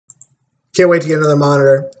Can't wait to get another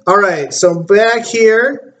monitor. All right, so back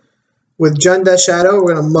here with Jund Death Shadow,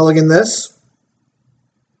 we're going to mulligan this.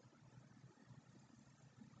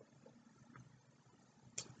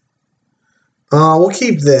 We'll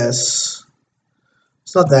keep this.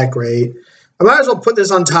 It's not that great. I might as well put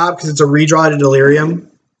this on top because it's a redraw to Delirium.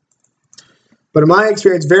 But in my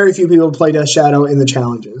experience, very few people play Death Shadow in the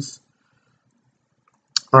challenges.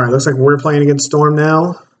 All right, looks like we're playing against Storm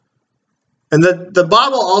now. And the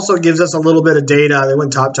Bauble also gives us a little bit of data. They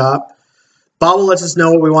went top. Bauble lets us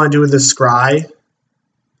know what we want to do with this Scry.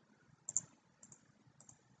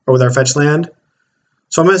 Or with our fetch land.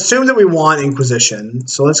 So I'm going to assume that we want Inquisition.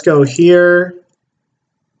 So let's go here.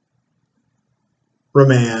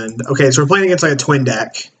 Remand. Okay, so we're playing against like a twin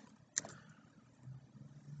deck.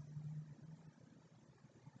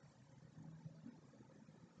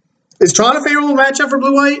 Is Tron a favorable matchup for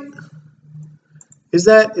blue-white? Is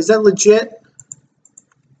that legit?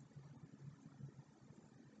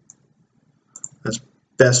 That's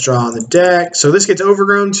best draw on the deck. So this gets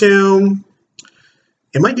Overgrown Tomb.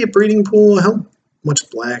 It might get Breeding Pool. How much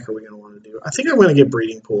black are we going to want to do? I think I'm going to get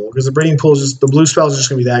Breeding Pool because the Breeding Pool is just, the blue spell is just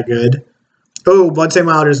going to be that good. Oh, Bloodstained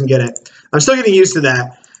Mires doesn't get it. I'm still getting used to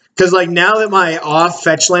that because like now that my off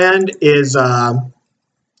fetch land is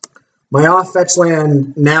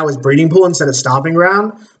Breeding Pool instead of Stomping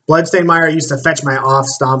Ground. Bloodstained Mire used to fetch my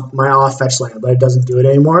off fetch land, but it doesn't do it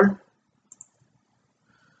anymore.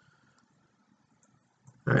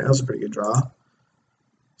 All right, that was a pretty good draw.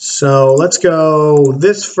 So let's go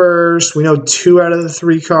this first. We know 2 out of the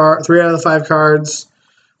 3 out of the 5 cards.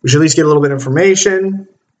 We should at least get a little bit of information.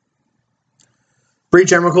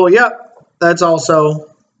 Breach Emrakul, yep, that's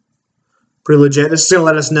also pretty legit. This is going to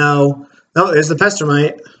let us know. Oh, there's the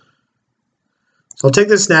Pestermite. So I'll take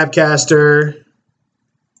this Snapcaster.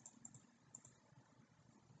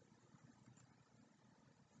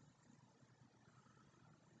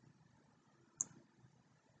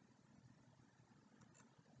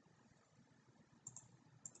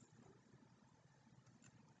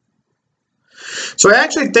 So I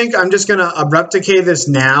actually think I'm just going to Abrupt Decay this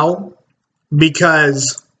now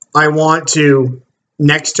because I want to,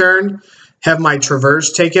 next turn, have my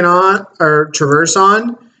Traverse taken on, or Traverse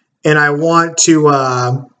on, and I want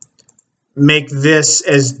to make this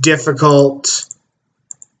as difficult,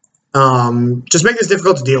 just make this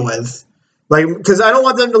difficult to deal with. Like, because I don't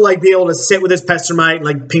want them to, like, be able to sit with this Pestermite and,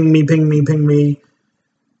 like, ping me.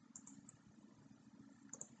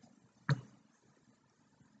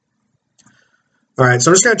 All right,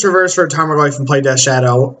 so I'm just going to Traverse for a Tarmogoyf and play Death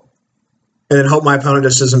Shadow, and then hope my opponent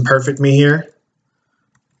just doesn't perfect me here.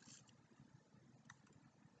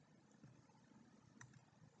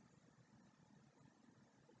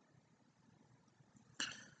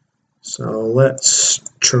 So let's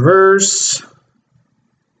Traverse.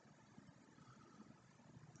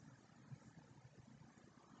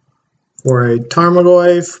 For a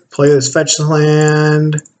Tarmogoyf, play this fetch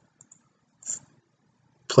land.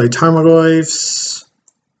 Play Tarmogoyfs.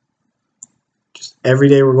 Just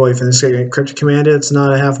everyday we're going for this guy. Crypt Commanded. It's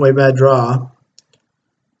not a halfway bad draw.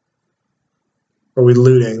 Are we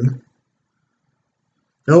looting?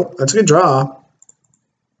 Nope, that's a good draw.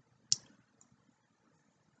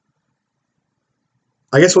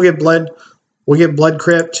 I guess we'll get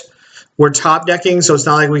Bloodcrypt. We're top decking, so it's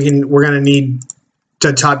not like we're gonna need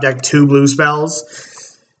to top deck 2 blue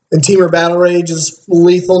spells. And Temur Battle Rage is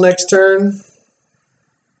lethal next turn.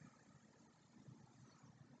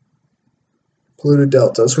 Polluted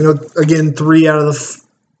Delta. So we know, again, 2 out of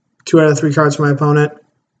the 3 cards for my opponent.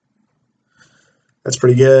 That's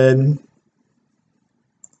pretty good.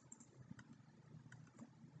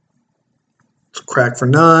 Let's crack for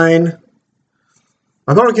 9.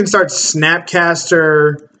 My opponent can start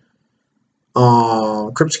Snapcaster.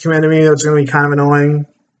 Cryptic Command to me, that's going to be kind of annoying.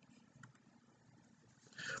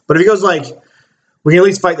 But if he goes like, we can at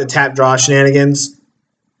least fight the tap draw shenanigans.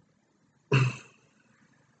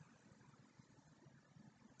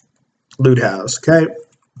 Loot House, okay.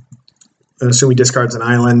 I assume he discards an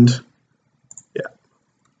island. Yeah.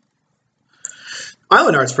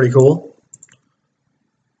 Island art's pretty cool.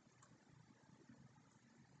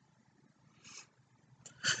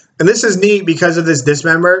 And this is neat because of this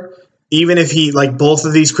Dismember. Even if he, like, both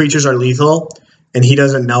of these creatures are lethal and he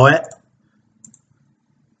doesn't know it.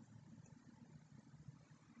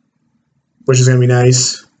 Which is going to be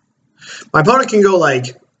nice. My opponent can go,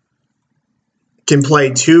 like, can play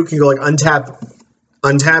 2, can go, like,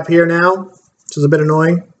 untap here now, which is a bit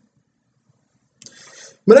annoying. I'm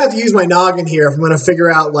going to have to use my noggin here if I'm going to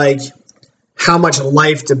figure out, like, how much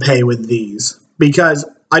life to pay with these. Because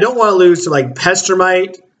I don't want to lose to, like,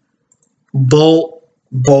 Pestermite, Bolt,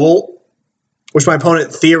 which my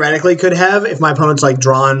opponent theoretically could have. If my opponent's like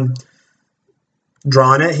drawn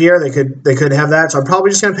it here, they could have that. So I'm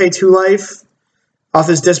probably just gonna pay 2 life off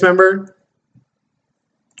this Dismember.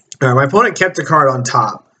 All right, my opponent kept a card on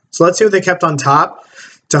top. So let's see what they kept on top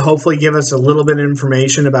to hopefully give us a little bit of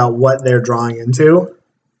information about what they're drawing into.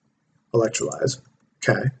 Electrolyze.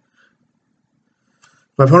 Okay.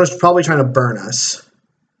 My opponent's probably trying to burn us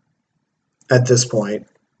at this point.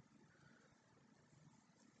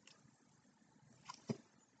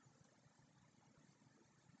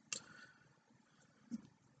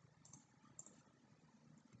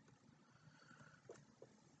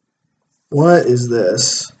 What is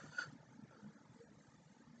this?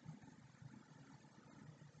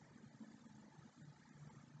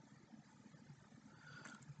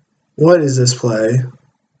 What is this play?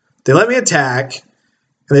 They let me attack,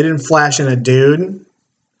 and they didn't flash in a dude.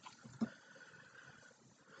 I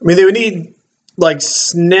mean, they would need like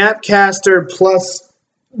Snapcaster plus.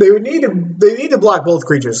 They need to block both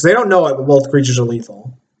creatures. They don't know it, but both creatures are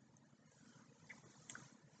lethal.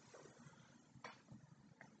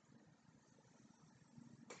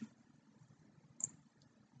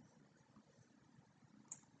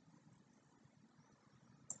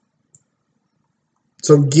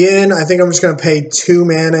 So again, I think I'm just going to pay 2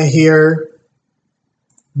 mana here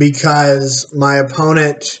because my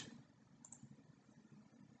opponent...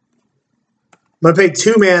 I'm going to pay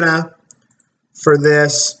 2 mana for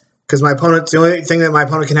this because my opponent... The only thing that my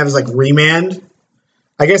opponent can have is like Remand.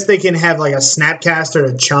 I guess they can have like a Snapcaster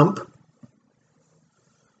to chump.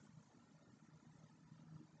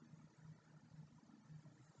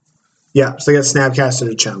 Yeah, so they got Snapcaster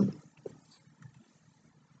to chump.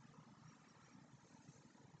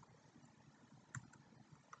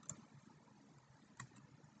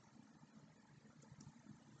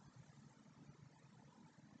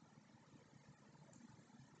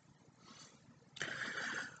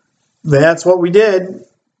 That's what we did.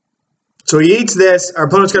 So he eats this. Our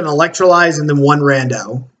opponent's got an Electrolyze and then 1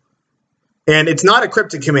 rando. And it's not a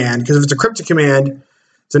cryptic command, because if it's a cryptic command,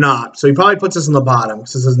 it's an opt. So he probably puts this on the bottom,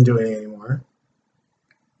 because this doesn't do anything anymore.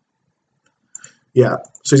 Yeah.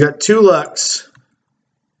 So he's got 2 looks.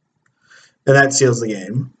 And that seals the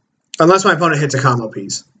game. Unless my opponent hits a combo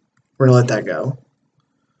piece. We're going to let that go.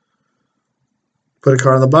 Put a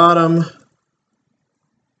card on the bottom.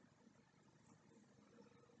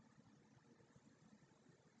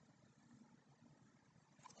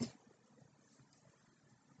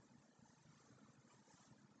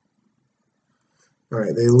 All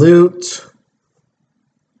right, they loot.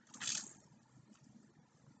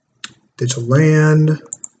 Ditch a land.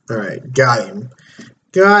 All right, got him.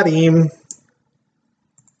 Got him.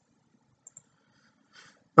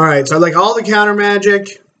 All right, so I like all the counter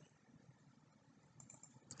magic.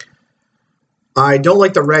 I don't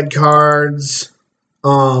like the red cards.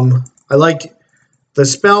 I like the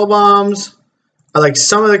spell bombs. I like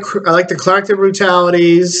the collective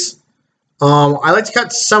brutalities. I like to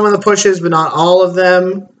cut some of the pushes, but not all of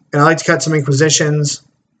them. And I like to cut some Inquisitions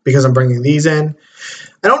because I'm bringing these in.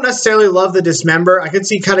 I don't necessarily love the Dismember. I could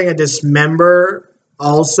see cutting a Dismember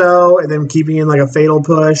also and then keeping in like a Fatal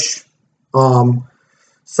Push.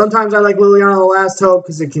 Sometimes I like Liliana the Last Hope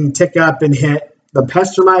because it can tick up and hit the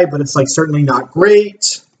Pestermite, but it's like certainly not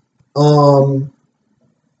great. Yeah,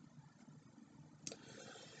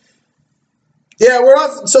 we're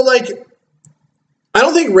off. So like, I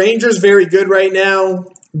don't think Ranger's very good right now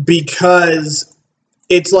because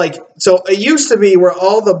it's like, so it used to be where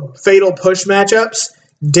all the Fatal Push matchups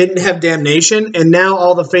didn't have Damnation, and now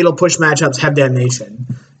all the Fatal Push matchups have Damnation.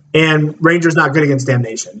 And Ranger's not good against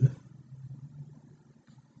Damnation.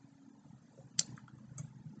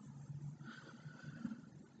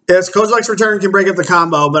 Yes, Kozilek's Return can break up the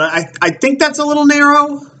combo, but I think that's a little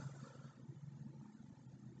narrow.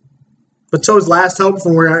 But so is Last Hope if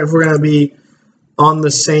we're going to be on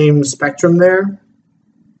the same spectrum there.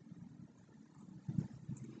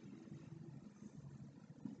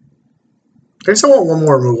 I guess I want one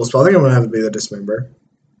more removal spell. I think I'm going to have to be the Dismember.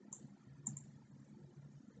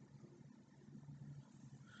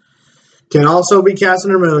 Can also be cast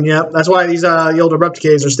under Moon. Yep, that's why these the old Abrupt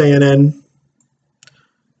Decays are staying in.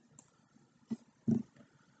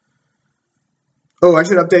 Oh, I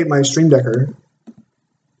should update my Stream Decker.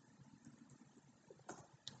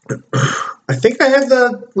 I think I have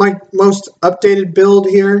my most updated build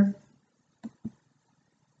here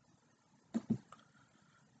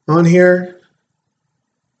on here.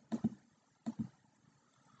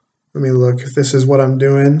 Let me look if this is what I'm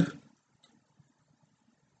doing.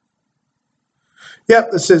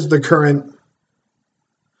 Yep, this is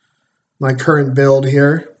my current build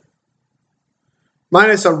here.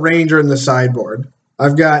 minus a Ranger in the sideboard.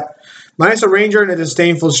 I've got minus a Ranger and a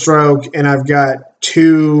Disdainful Stroke, and I've got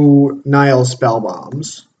 2 Nihil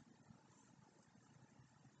Spellbombs.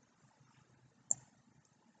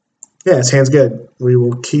 Yeah, this hand's good. We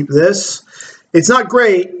will keep this. It's not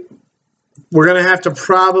great. We're going to have to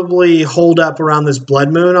probably hold up around this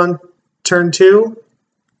Blood Moon on turn 2.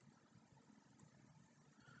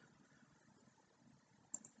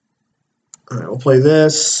 All right, we'll play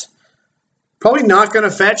this. Probably not going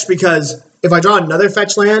to fetch, because if I draw another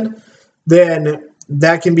fetch land, then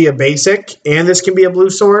that can be a basic, and this can be a blue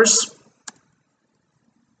source.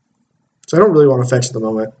 So I don't really want to fetch at the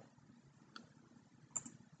moment.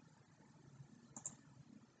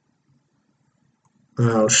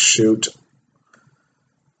 Oh, shoot.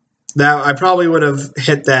 Now, I probably would have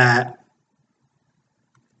hit that.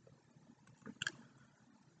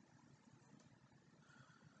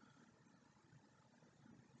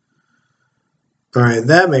 All right,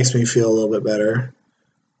 that makes me feel a little bit better.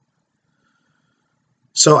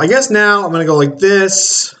 So I guess now I'm going to go like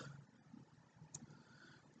this.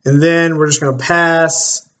 And then we're just going to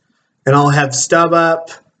pass. And I'll have stub up.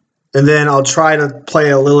 And then I'll try to play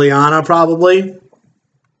a Liliana probably.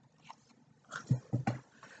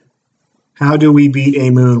 How do we beat a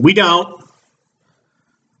moon? We don't.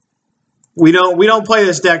 We don't play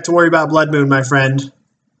this deck to worry about Blood Moon, my friend.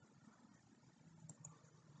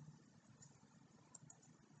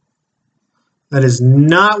 That is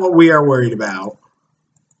not what we are worried about.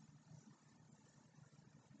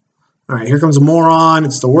 All right, here comes a Moron.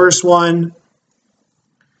 It's the worst one.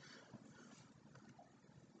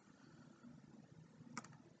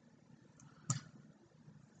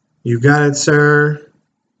 You got it, sir.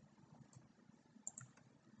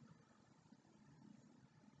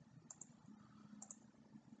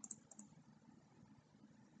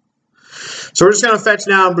 So we're just going to fetch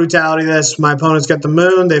now and Brutality this. My opponent's got the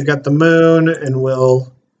moon. They've got the moon. And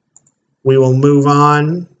we will move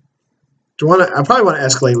on. I probably want to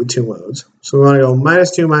escalate with 2 modes. So we want to go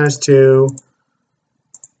 -2, -2.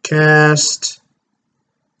 Cast.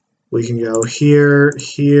 We can go here,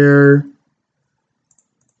 here.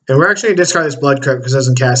 And we're actually going to discard this Bloodcrypt because it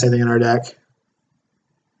doesn't cast anything in our deck.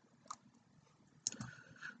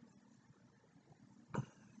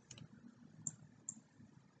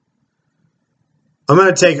 I'm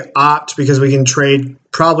going to take Opt because we can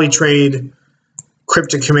probably trade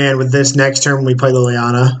Cryptic Command with this next turn when we play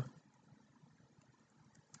Liliana.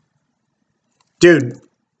 Dude,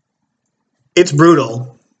 it's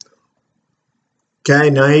brutal. Okay,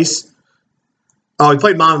 nice. Oh, he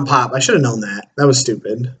played Mom and Pop. I should have known that. That was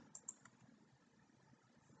stupid.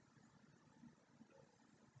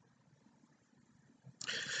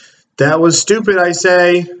 That was stupid, I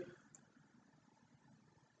say.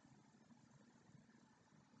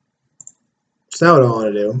 That's not what I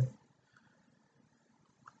want to do.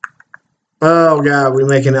 Oh, God, we're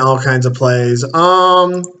making all kinds of plays.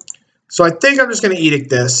 So I think I'm just going to Edict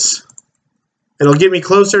this. It'll get me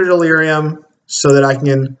closer to Delirium so that I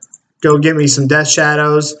can go get me some Death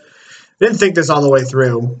Shadows. Didn't think this all the way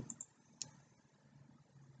through.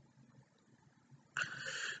 I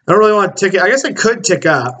don't really want to tick it. I guess I could tick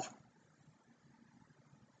up.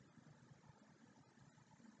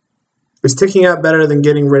 Is ticking up better than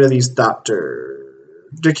getting rid of these Thopter?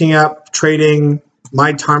 Ticking up, trading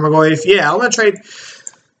my Tarmogoyf. Yeah, I'm going to trade.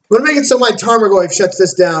 I'm going to make it so my Tarmogoyf shuts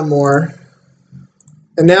this down more.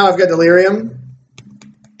 And now I've got Delirium.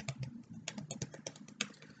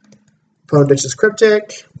 Opponent ditches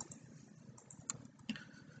Cryptic.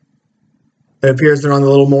 It appears they're on the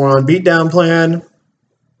Little Moron beatdown plan.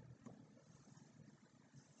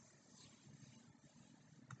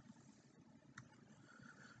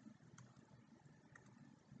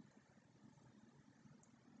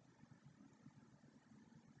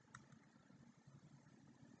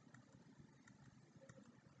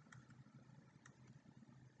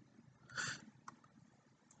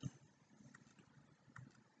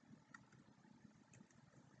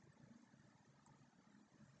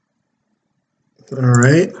 All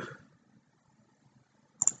right.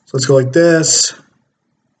 So let's go like this.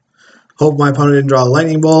 Hope my opponent didn't draw a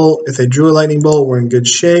lightning bolt. If they drew a lightning bolt, we're in good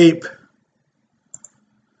shape.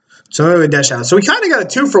 So I'm going to dash out. So we kind of got a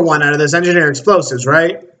 2-for-1 out of this Engineer Explosives,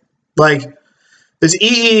 right? Like, this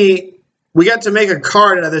EE, we got to make a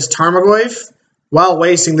card out of this Tarmogoyf while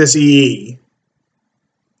wasting this EE.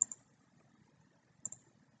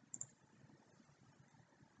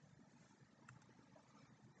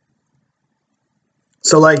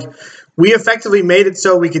 So, like, we effectively made it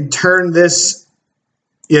so we could turn this,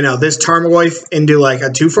 you know, this Tarmogoyf into, like, a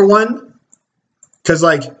 2-for-1. Because,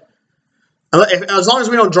 like, As long as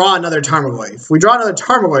we don't draw another Tarmogoyf. If we draw another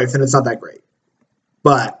Tarmogoyf, then it's not that great.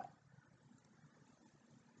 But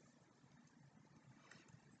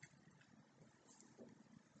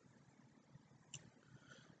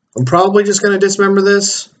I'm probably just going to dismember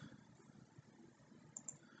this.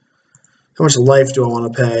 How much life do I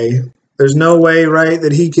want to pay? There's no way, right,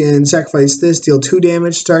 that he can sacrifice this, deal 2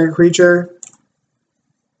 damage to target creature.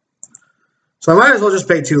 So I might as well just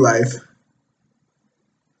pay 2 life.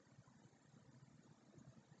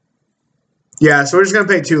 Yeah, so we're just going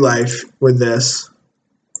to pay 2 life with this.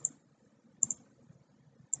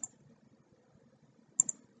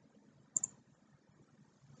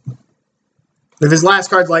 If his last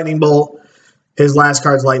card's Lightning Bolt, his last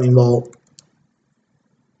card's Lightning Bolt.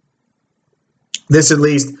 This at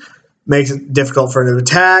least makes it difficult for him to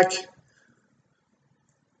attack. Is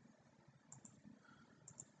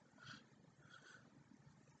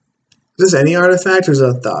this any artifact or is it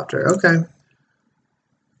a Thopter? Okay.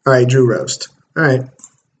 Alright, drew Roast. Alright.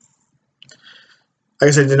 I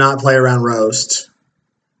guess I did not play around Roast.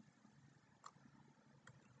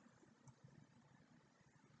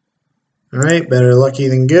 Alright, better lucky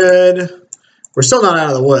than good. We're still not out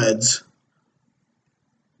of the woods.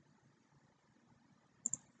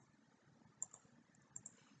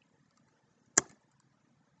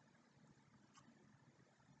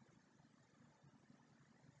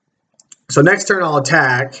 So next turn I'll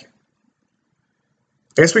attack.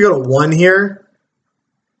 I guess we go to 1 here.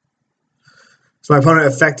 So my opponent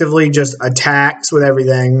effectively just attacks with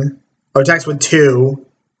everything. Oh, attacks with 2.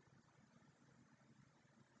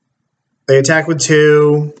 They attack with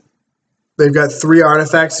 2. They've got 3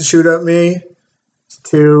 artifacts to shoot at me.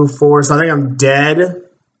 2, 4. So I think I'm dead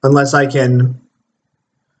unless I can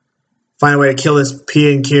find a way to kill this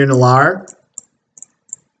P and Q Nalar.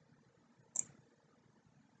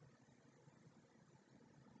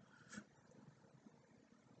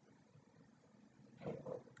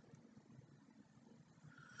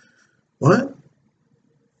 What?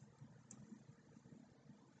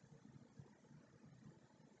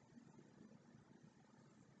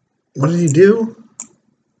 What did he do?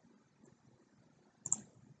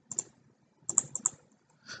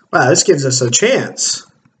 Wow, this gives us a chance,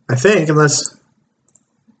 I think, unless...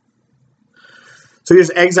 So he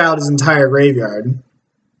just exiled his entire graveyard.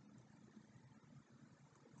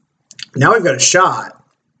 Now we've got a shot.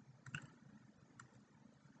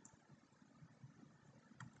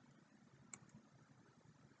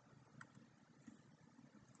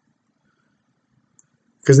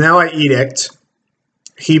 Because now I Edict.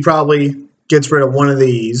 He probably gets rid of one of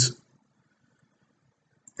these.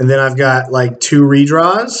 And then I've got like 2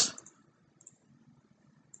 redraws.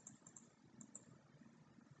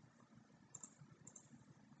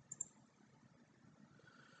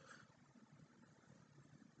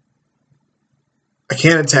 I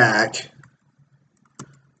can't attack.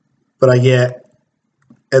 But I get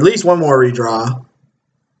at least 1 more redraw.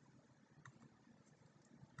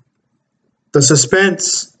 The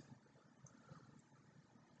suspense.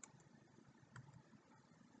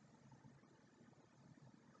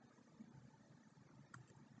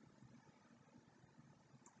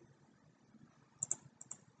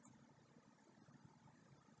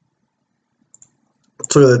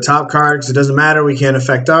 Let's look at the top card because it doesn't matter. We can't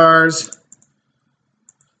affect ours.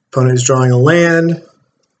 Opponent is drawing a land.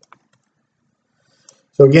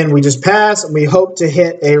 So again, we just pass and we hope to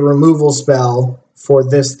hit a removal spell for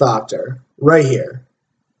this Thopter right here.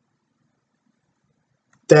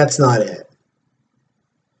 That's not it.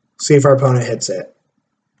 See if our opponent hits it.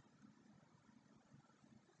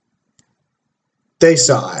 They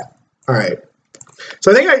saw it. All right.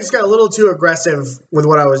 So I think I just got a little too aggressive with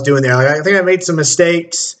what I was doing there. Like, I think I made some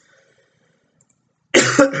mistakes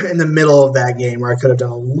in the middle of that game where I could have done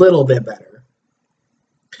a little bit better.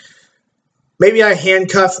 Maybe I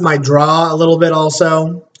handcuffed my draw a little bit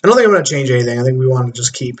also. I don't think I'm going to change anything. I think we want to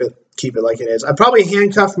just keep it like it is. I probably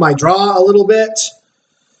handcuffed my draw a little bit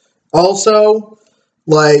also.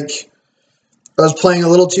 Like, I was playing a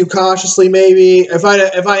little too cautiously maybe. If I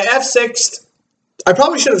F6'd, I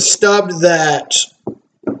probably should have stubbed that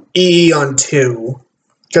EE on 2.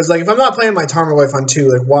 Because, like, if I'm not playing my Tarmogoyf on 2,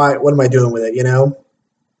 like, why? What am I doing with it, you know?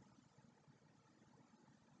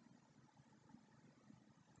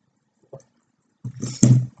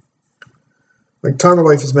 Like,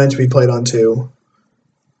 Tarmogoyf is meant to be played on 2.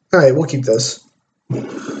 Alright, we'll keep this.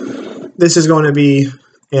 This is going to be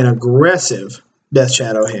an aggressive Death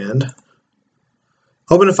Shadow hand.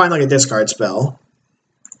 Hoping to find, like, a discard spell.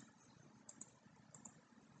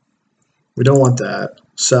 We don't want that.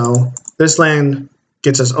 So, this land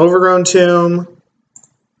gets us Overgrown Tomb.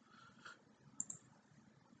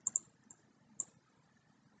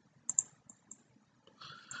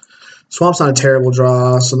 Swamp's not a terrible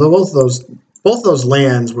draw, so both of those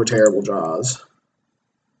lands were terrible draws.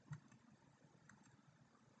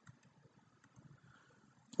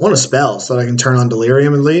 I want a spell so that I can turn on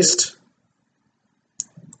Delirium at least.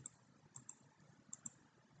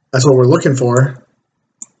 That's what we're looking for.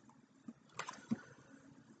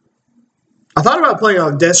 I thought about playing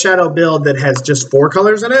a Death Shadow build that has just 4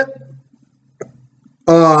 colors in it.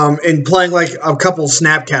 And playing like a couple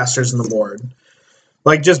Snapcasters on the board.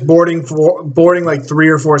 Like just boarding like 3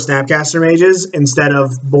 or 4 Snapcaster mages instead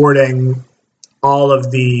of boarding all of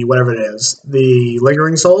the whatever it is, the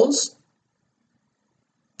Lingering Souls.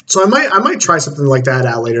 So I might try something like that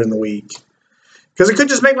out later in the week. Because it could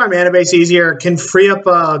just make my mana base easier, can free up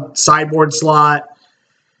a sideboard slot.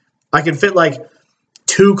 I can fit like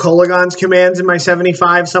 2 Kolaghan's commands in my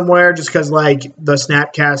 75 somewhere, just because like the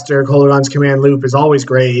Snapcaster Kolaghan's command loop is always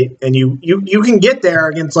great. And you can get there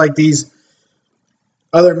against like these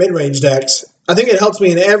other mid-range decks. I think it helps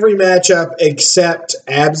me in every matchup except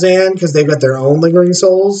Abzan, because they've got their own Lingering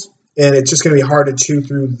Souls, and it's just going to be hard to chew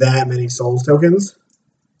through that many Souls tokens.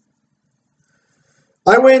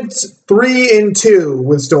 I went 3-2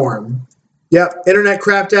 with Storm. Yep, internet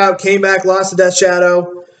crapped out, came back, lost to Death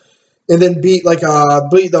Shadow, and then beat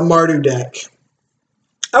the Mardu deck.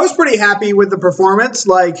 I was pretty happy with the performance.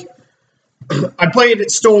 Like, I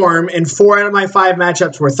played Storm, and 4 out of my 5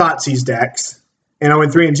 matchups were Thoughtseize decks. And I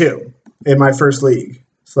went 3-2 in my first league.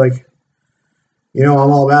 It's like, I'm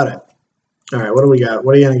all about it. All right, what do we got?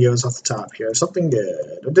 What are you going to give us off the top here? Something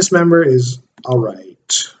good. A Dismember is all right.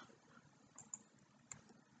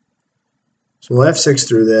 So we'll F6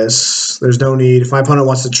 through this. There's no need. If my opponent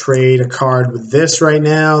wants to trade a card with this right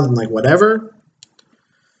now, then like whatever.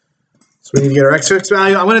 So we need to get our X6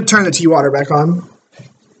 value. I'm going to turn the tea water back on.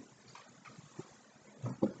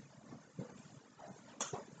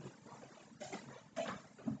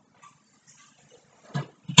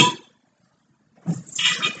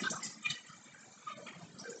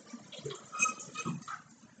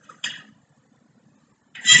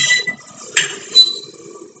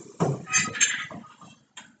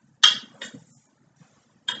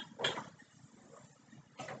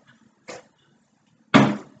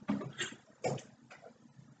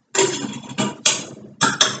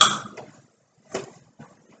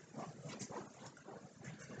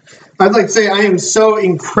 I'd like to say I am so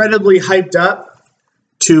incredibly hyped up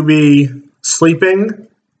to be sleeping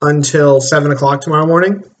until 7 o'clock tomorrow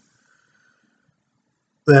morning.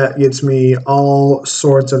 That gets me all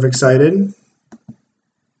sorts of excited.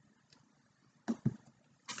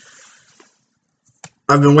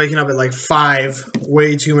 I've been waking up at like 5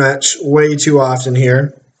 way too much, way too often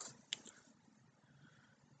here.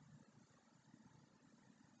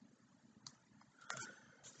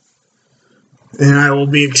 And I will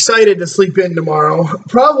be excited to sleep in tomorrow.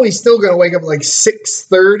 Probably still going to wake up at like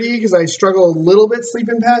 6:30 because I struggle a little bit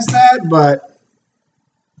sleeping past that, but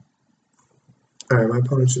all right, my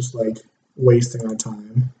opponent's just like wasting our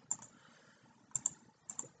time.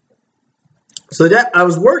 So that I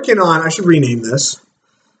was working on, I should rename this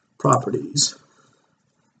properties.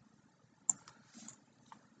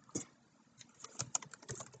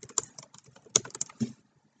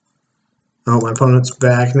 Oh, my opponent's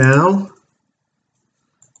back now.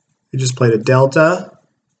 He just played a Delta.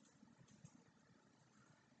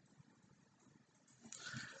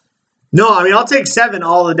 No, I mean I'll take 7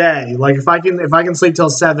 all the day. Like if I can sleep till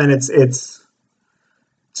 7, it's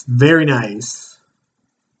very nice.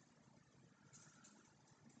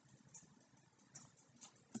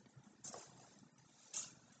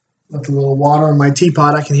 Left a little water in my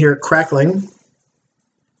teapot. I can hear it crackling.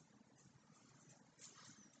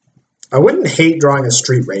 I wouldn't hate drawing a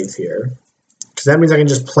Street Wraith here, because that means I can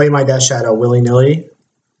just play my Death Shadow willy-nilly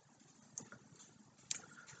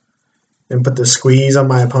and put the squeeze on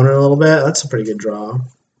my opponent a little bit. That's a pretty good draw.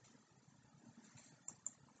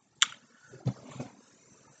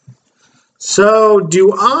 So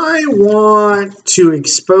do I want to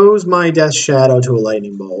expose my Death Shadow to a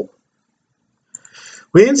Lightning Bolt?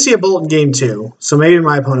 We didn't see a Bolt in game 2, so maybe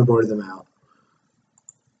my opponent boarded them out.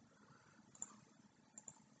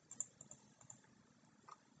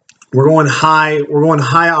 We're going high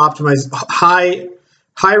optimized,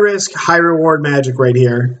 high risk, high reward magic right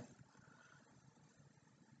here.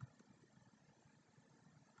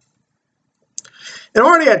 And I'm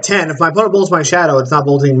already at 10. If my opponent bolts my shadow, it's not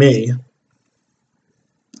bolting me.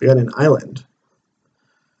 I got an island.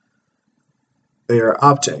 They are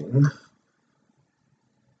opting.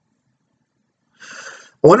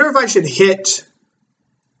 I wonder if I should hit.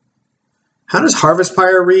 How does Harvest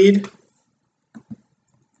Pyre read?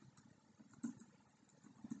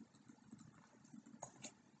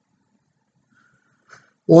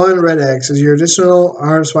 1 red X is your additional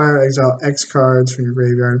Harvest Fire, exile X cards from your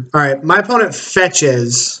graveyard. Alright, my opponent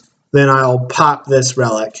fetches, then I'll pop this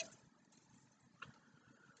relic.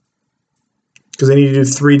 Because I need to do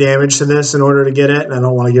 3 damage to this in order to get it, and I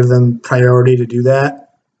don't want to give them priority to do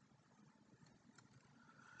that.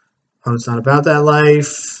 Oh, it's not about that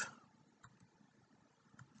life.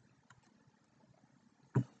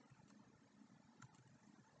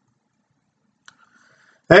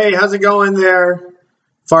 Hey, how's it going there,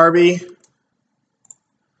 Farby?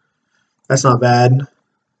 That's not bad.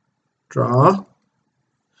 Draw.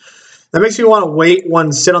 That makes me want to wait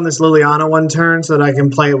sit on this Liliana 1 turn so that I can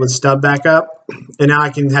play it with Stub back up. And now I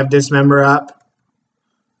can have Dismember up.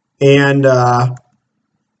 And the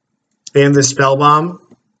Spellbomb.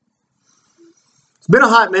 It's been a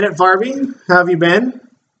hot minute, Farby. How have you been?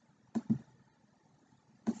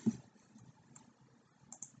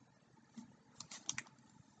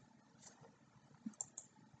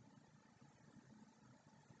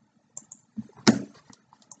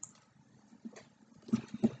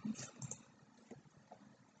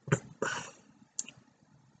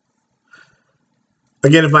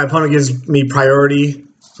 Again, if my opponent gives me priority,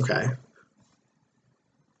 okay.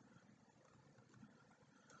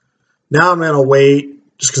 Now I'm going to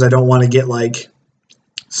wait, just because I don't want to get, like,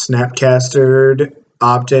 Snapcastered,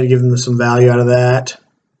 opted, give them some value out of that.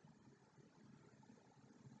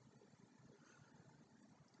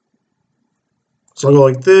 So I'll go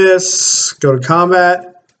like this, go to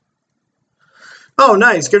combat. Oh,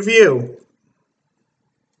 nice, good for you.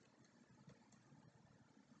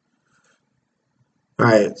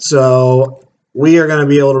 Alright, so we are going to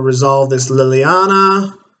be able to resolve this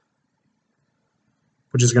Liliana,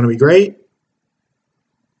 which is going to be great.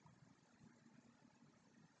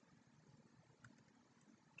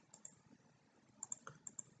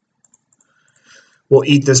 We'll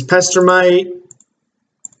eat this Pestermite.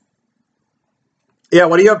 Yeah,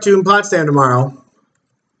 what are you up to in Potsdam tomorrow?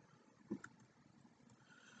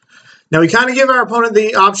 Now, we kind of give our opponent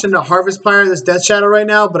the option to Harvest Pyre this Death Shadow right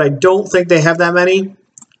now, but I don't think they have that many.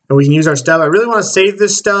 And we can use our stub. I really want to save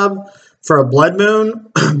this stub for a Blood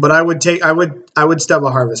Moon, but I would stub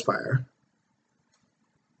a Harvest Pyre.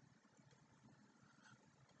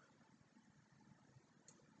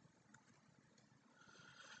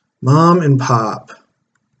 Mom and Pop.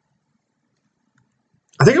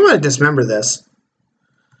 I think I'm going to dismember this.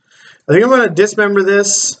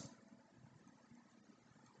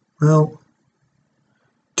 Well,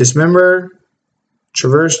 Dismember,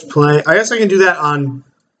 Traverse play. I guess I can do that on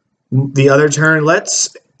the other turn.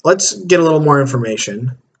 Let's get a little more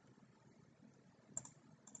information.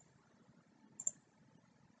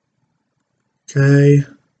 Okay.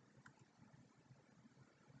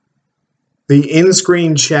 The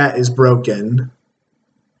in-screen chat is broken.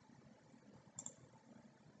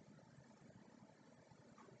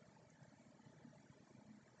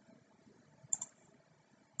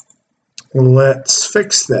 Let's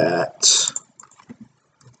fix that.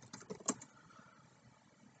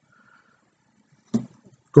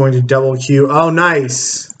 Going to double Q. Oh,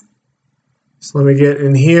 nice. So let me get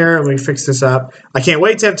in here. Let me fix this up. I can't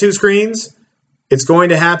wait to have 2 screens. It's going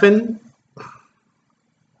to happen.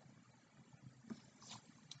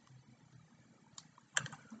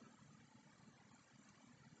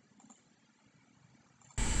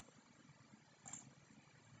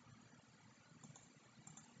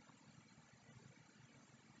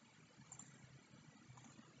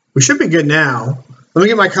 We should be good now. Let me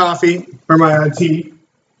get my coffee or my tea.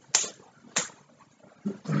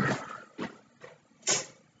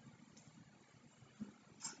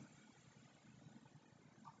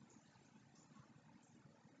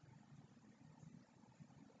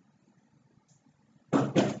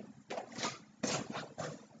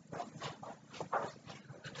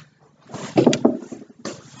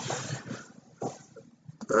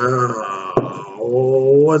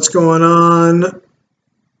 What's going on?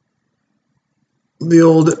 The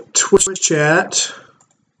old Twitch chat.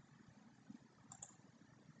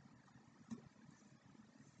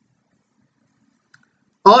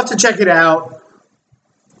 I'll have to check it out.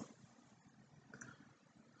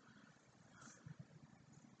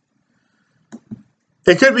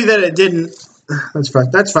 It could be that it didn't.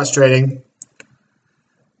 That's frustrating.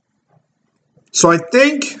 So I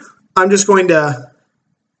think I'm just going to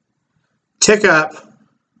tick up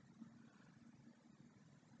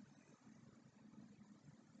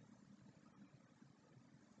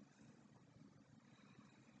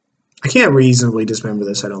I can't reasonably dismember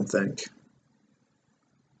this, I don't think.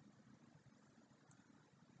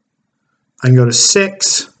 I can go to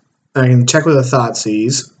 6. I can check with a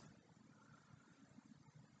Thoughtseize.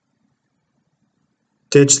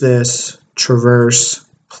 Ditch this. Traverse.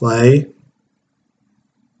 Play.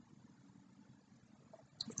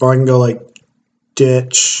 Or I can go like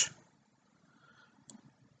ditch.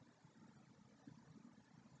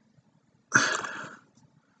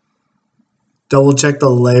 Double check the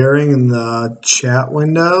layering in the chat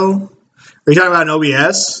window. Are you talking about an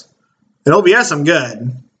OBS? In OBS, I'm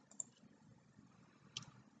good.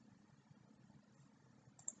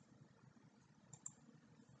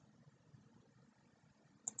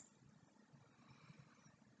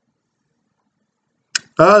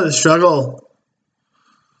 Oh, the struggle.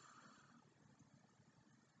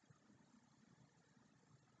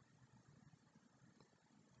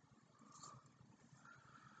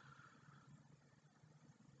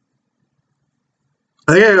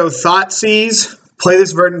 I think I go Thoughtseize, play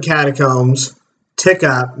this Verdant Catacombs, tick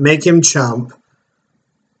up, make him chump,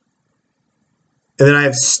 and then I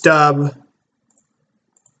have Stub,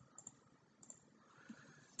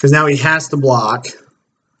 because now he has to block.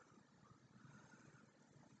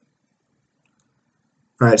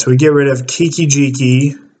 All right, so we get rid of Kiki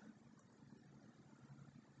Jiki.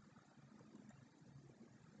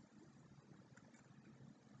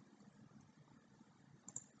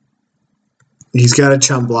 He's got a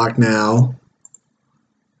chump block now.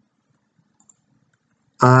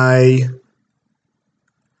 I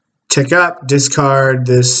tick up, discard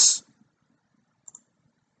this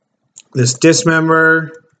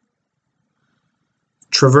Dismember,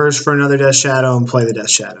 traverse for another Death Shadow, and play the Death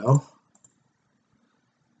Shadow.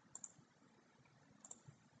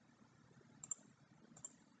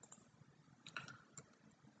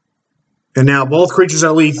 And now both creatures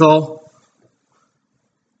are lethal.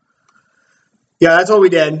 Yeah, that's what we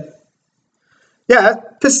did. Yeah,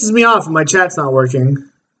 that pisses me off when my chat's not working.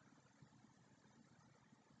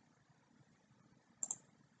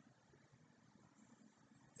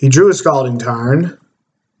 He drew a Scalding Tarn.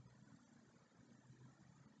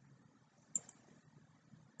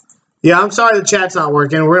 Yeah, I'm sorry the chat's not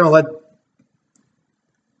working. We're going to let...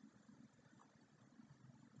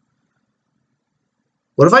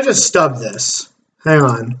 What if I just stub this? Hang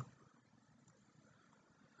on.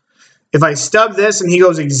 If I stub this and he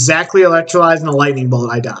goes exactly Electrolyze in a Lightning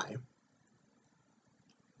Bolt, I die.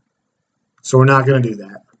 So we're not going to do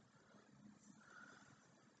that.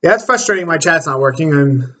 Yeah, it's frustrating my chat's not working.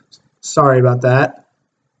 I'm sorry about that.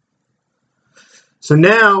 So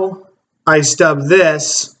now I stub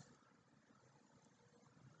this.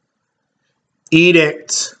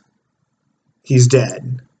 Edict. He's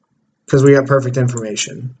dead. Because we got perfect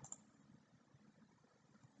information.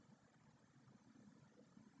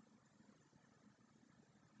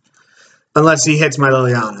 Unless he hits my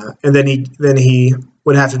Liliana, and then he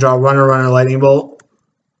would have to draw runner, lightning bolt.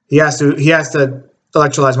 He has to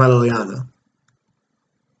electrolyze my Liliana.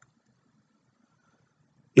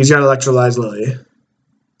 He's got to electrolyze Lily.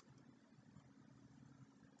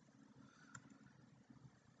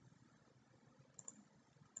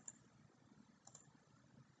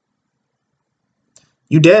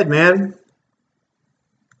 You dead, man.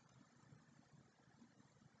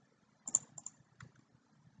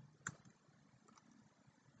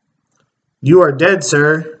 You are dead,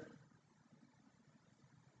 sir.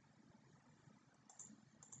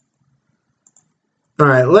 All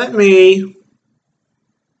right, let me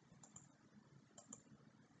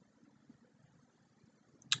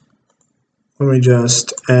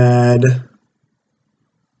just add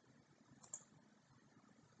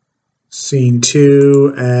scene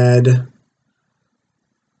 2, add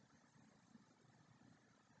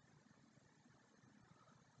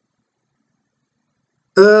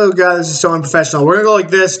oh god, this is so unprofessional. We're gonna go like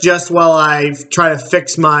this just while I try to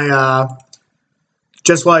fix my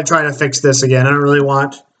this again. I don't really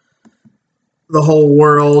want the whole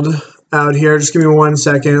world out here. Just give me 1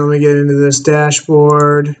 second. Let me get into this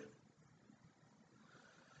dashboard.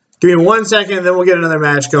 Give me 1 second, then we'll get another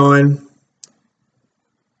match going.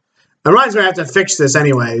 It reminds me I have to fix this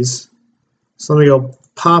anyways. So let me go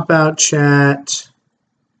pop out chat.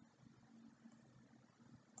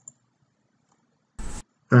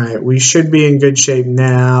 All right, we should be in good shape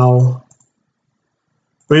now.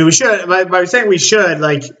 I mean, we should, by saying we should,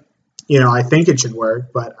 like, you know, I think it should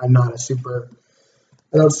work, but I'm not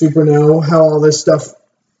I don't super know how all this stuff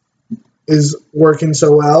is working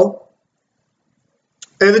so well.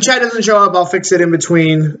 If the chat doesn't show up, I'll fix it in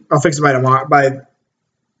between. I'll fix it by tomorrow, by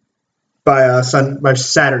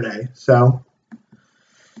Saturday. So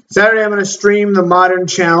Saturday, I'm going to stream the Modern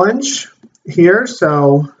Challenge here.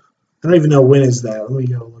 So I don't even know when is that. Let me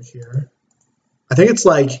go look here. I think it's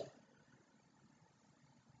like,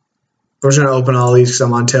 we're just going to open all these because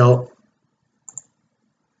I'm on tilt.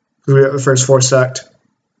 We got the first 4 sucked.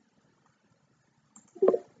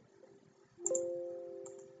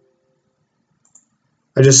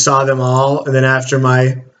 I just saw them all, and then after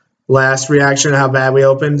my last reaction, how bad we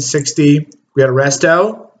opened, 60. We got a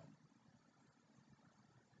resto.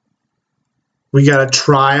 We got a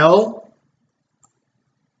trial.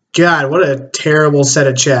 God, what a terrible set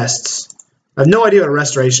of chests. I have no idea what a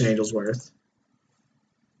Restoration Angel's worth.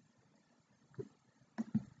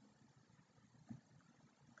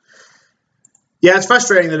 Yeah, it's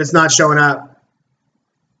frustrating that it's not showing up.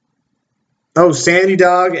 Oh, Sandy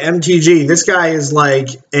Dog MTG. This guy is like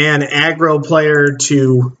an aggro player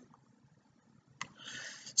to...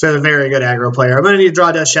 So a very good aggro player. I'm going to need to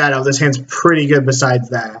draw Death Shadow. This hand's pretty good besides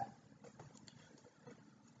that.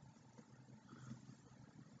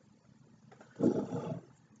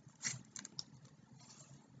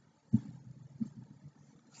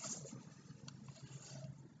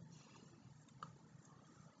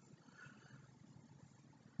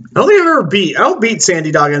 I don't think I've ever beat... I don't beat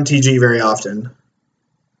Sandy Dog MTG very often.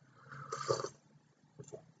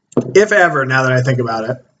 If ever, now that I think about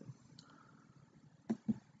it.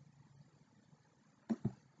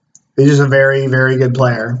 He's just a very, very good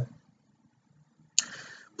player.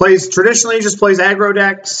 Traditionally just plays aggro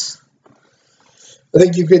decks. I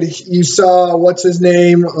think you saw, what's his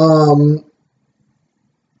name?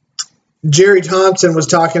 Jerry Thompson was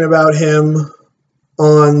talking about him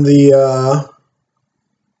on the...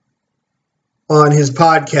 on his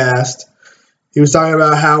podcast. He was talking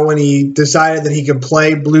about how when he decided that he could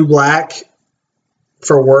play blue-black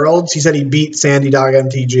for Worlds, he said he beat Sandy Dog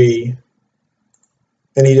MTG.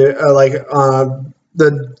 And he did,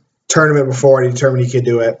 the tournament before, he determined he could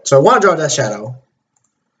do it. So I want to draw Death Shadow.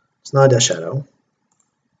 It's not a Death Shadow.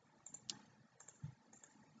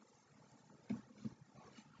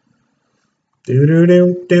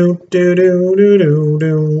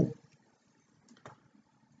 Do-do-do-do-do-do-do-do.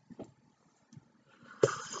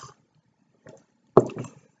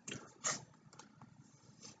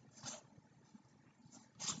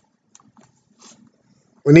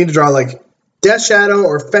 We need to draw like Death Shadow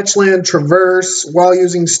or Fetchland Traverse while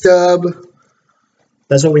using Stub.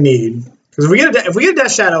 That's what we need. Because if we get a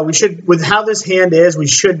Death Shadow, we should, with how this hand is, we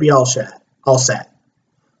should be all set.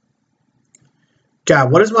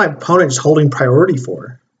 God, what is my opponent just holding priority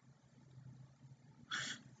for?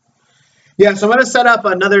 Yeah, so I'm going to set up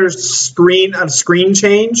another screen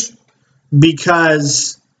change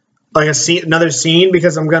because like another scene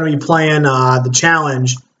because I'm going to be playing the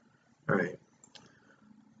challenge. All right.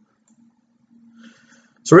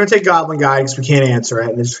 So we're going to take Goblin Guide because we can't answer it,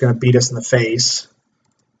 and it's just going to beat us in the face.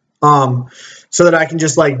 So that I can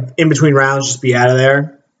just, like, in between rounds, just be out of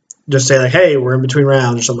there. Just say, like, hey, we're in between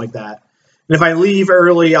rounds or something like that. And if I leave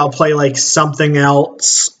early, I'll play, like, something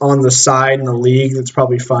else on the side in the league that's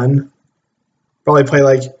probably fun. Probably play,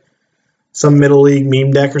 like, some middle league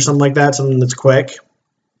meme deck or something like that, something that's quick.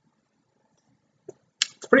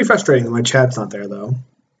 It's pretty frustrating that my chat's not there, though.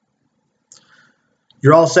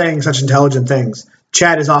 You're all saying such intelligent things.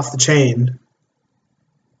 Chat is off the chain.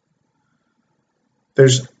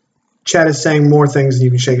 Chat is saying more things than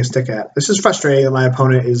you can shake a stick at. This is frustrating that my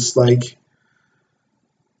opponent is like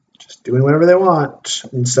just doing whatever they want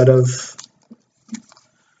instead of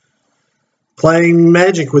playing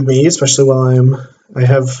Magic with me, especially while I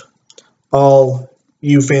have all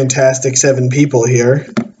you fantastic 7 people here.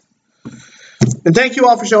 And thank you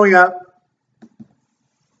all for showing up.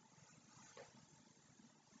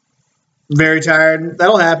 Very tired.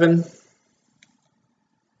 That'll happen.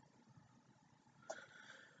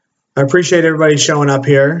 I appreciate everybody showing up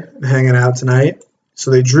here and hanging out tonight. So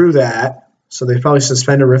they drew that. So they probably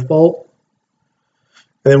suspend a Rift Bolt.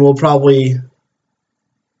 And then we'll probably...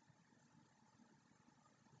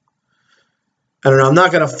 I don't know. I'm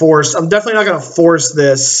definitely not going to force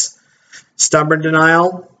this Stubborn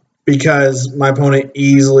Denial because my opponent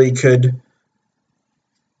easily could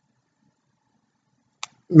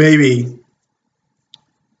maybe...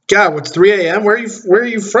 God, what's 3 a.m.? Where are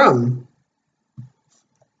you from?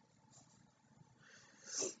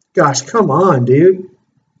 Gosh, come on, dude.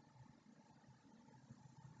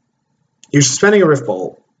 You're suspending a Rift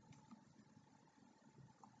Bolt.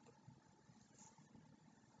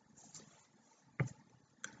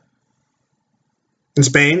 In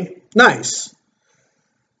Spain? Nice.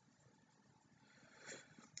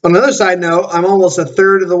 On another side note, I'm almost a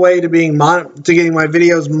third of the way to getting my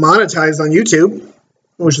videos monetized on YouTube,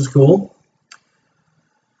 which is cool.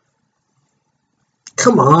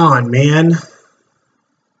 Come on, man.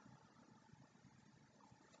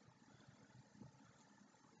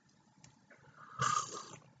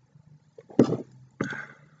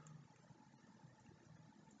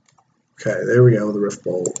 Okay, there we go, the Rift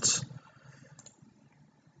Bolt.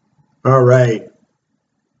 All right.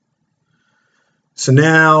 So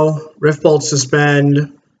now, Rift Bolt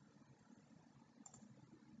suspend.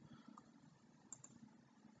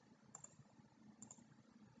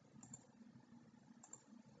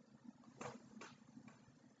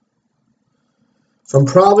 So I'm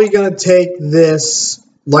probably going to take this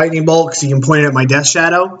Lightning Bolt because you can point it at my Death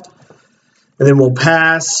Shadow. And then we'll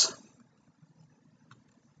pass.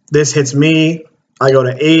 This hits me. I go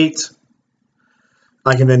to 8.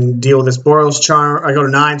 I can then deal with this Boros Charm. I go to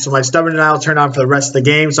 9, so my Stubborn Denial will turn on for the rest of the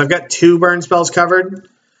game. So I've got 2 burn spells covered.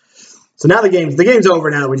 So now the game's over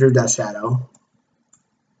now that we drew Death Shadow.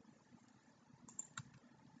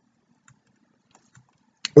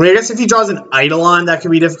 I mean, I guess if he draws an Eidolon, that could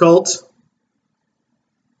be difficult.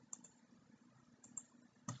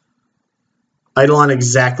 Eidolon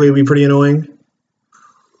exactly would be pretty annoying.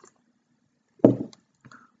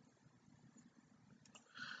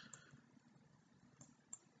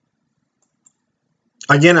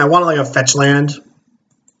 Again, I want like a fetch land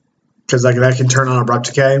because like that can turn on Abrupt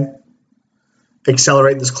Decay,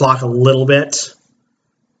 accelerate this clock a little bit.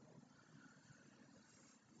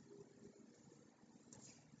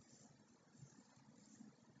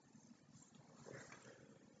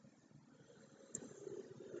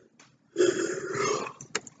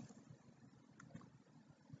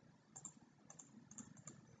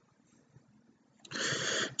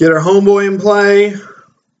 Get our homeboy in play.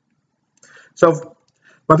 So if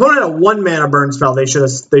my opponent had a 1 mana burn spell, they should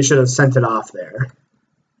have sent it off there.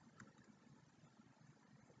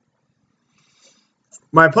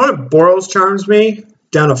 My opponent Boros Charms me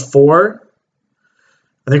down to 4.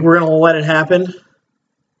 I think we're gonna let it happen.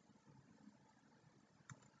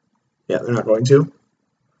 Yeah, they're not going to.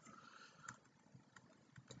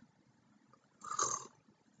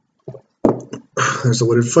 There's the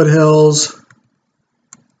Wooded Foothills.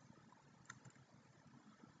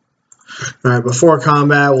 All right, before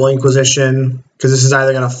combat, we'll Inquisition, because this is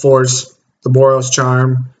either going to force the Boros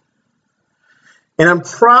Charm. And I'm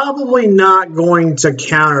probably not going to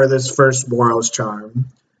counter this first Boros Charm.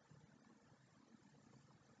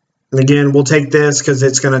 And again, we'll take this because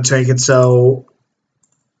it's going to take it so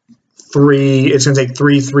it's going to take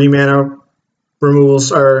 3 3-mana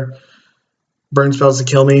removals or burn spells to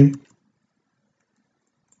kill me.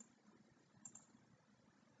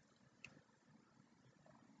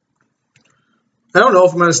 I don't know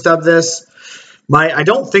if I'm going to stub this. I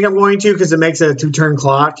don't think I'm going to because it makes it a 2-turn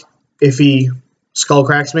clock if he skull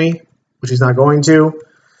cracks me, which he's not going to.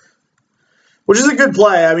 Which is a good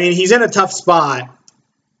play. I mean, he's in a tough spot.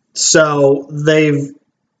 So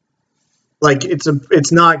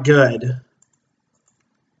it's not good.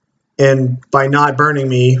 And by not burning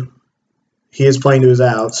me, he is playing to his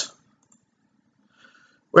outs.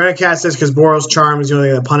 We're going to cast this because Boros Charm is the only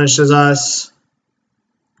thing that punishes us.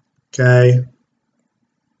 Okay.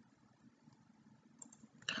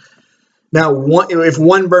 Now, if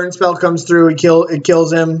 1 burn spell comes through, it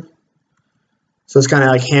kills him. So it's kind of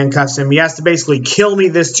like handcuffs him. He has to basically kill me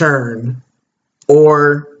this turn.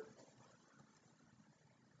 Or...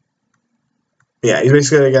 yeah, he's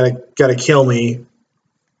basically got to kill me.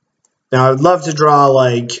 Now, I would love to draw,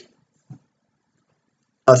 like,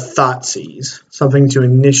 a Thoughtseize. Something to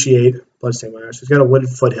initiate Bloodstained Mires. He's got a Wooded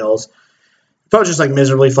Foothills. Probably just, like,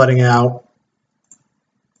 miserably flooding out.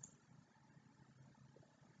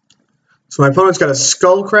 So my opponent's got a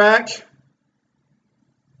Skull Crack.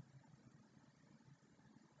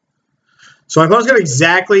 So my opponent's got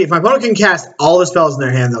exactly... if my opponent can cast all the spells in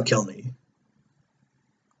their hand, they'll kill me.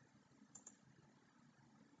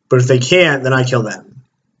 But if they can't, then I kill them.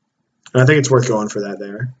 And I think it's worth going for that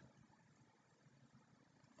there.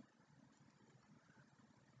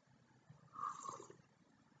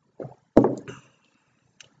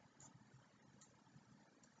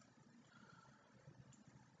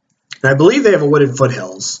 And I believe they have a Wooded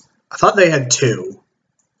Foothills. I thought they had 2.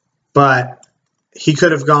 But he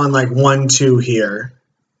could have gone like 1, 2 here.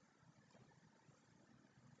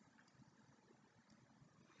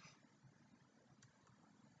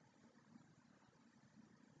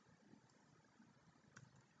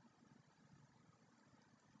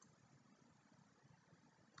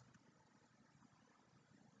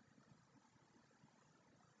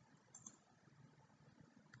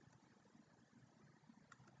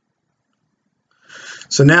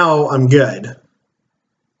 So now I'm good.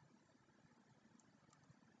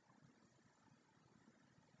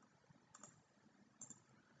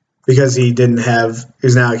 Because he didn't have,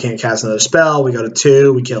 because now I can't cast another spell. We go to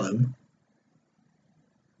 2, we kill him.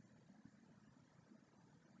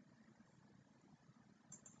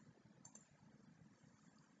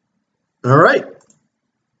 All right.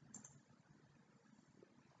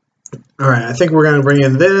 All right, I think we're going to bring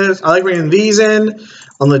in this. I like bringing these in.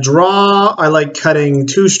 On the draw, I like cutting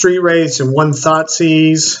 2 Street Wraiths and 1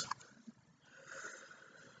 Thoughtseize.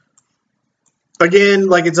 Again,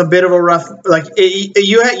 like it's a bit of a rough, like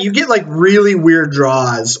you get like really weird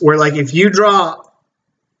draws where like if you draw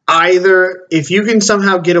either, if you can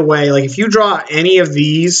somehow get away, like if you draw any of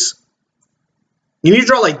these, you need to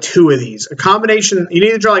draw like 2 of these. A combination, you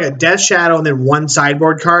need to draw like a Death Shadow and then 1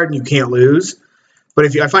 sideboard card and you can't lose.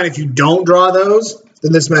 But I find if you don't draw those,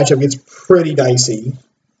 then this matchup gets pretty dicey.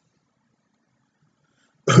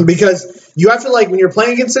 Because you have to, like, when you're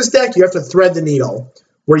playing against this deck, you have to thread the needle.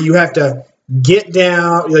 Where you have to get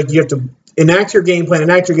down, like, you have to enact your game plan,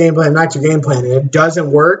 enact your game plan, enact your game plan. And it doesn't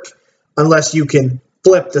work unless you can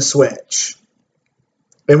flip the switch.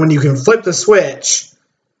 And when you can flip the switch,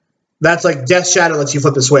 that's like Death Shadow lets you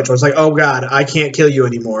flip the switch. Where it's like, oh, God, I can't kill you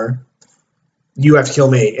anymore. You have to kill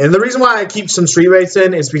me. And the reason why I keep some Street Wraiths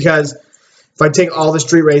in is because if I take all the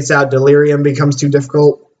Street Wraiths out, Delirium becomes too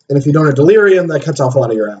difficult. And if you don't have Delirium, that cuts off a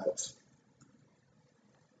lot of your outs.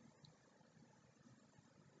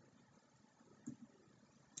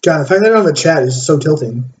 God, the fact that I don't have a chat is so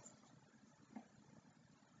tilting.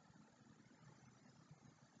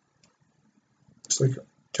 It's like,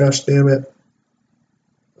 gosh damn it.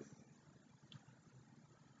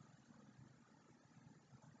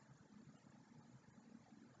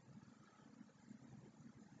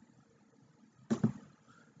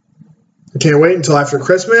 I can't wait until after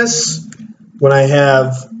Christmas when I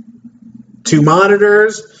have 2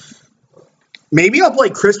 monitors. Maybe I'll play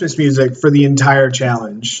Christmas music for the entire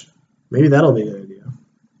challenge. Maybe that'll be a good idea.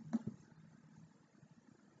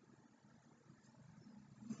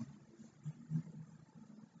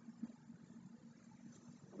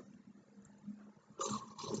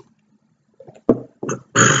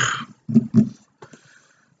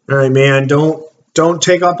 All right, man. Don't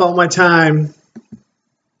take up all my time.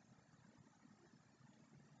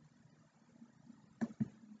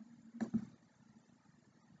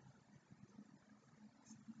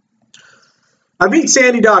 I beat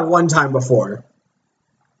Sandy Dog 1 time before,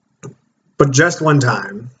 but just 1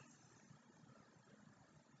 time.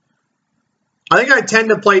 I think I tend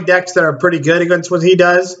to play decks that are pretty good against what he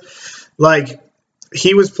does. Like,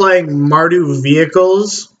 he was playing Mardu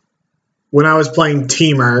Vehicles when I was playing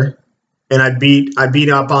Temur, and I beat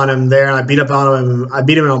up on him there, and I beat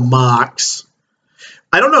him in a Mox.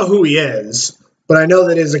 I don't know who he is, but I know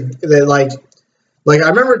that like I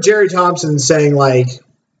remember Jerry Thompson saying like,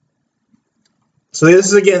 so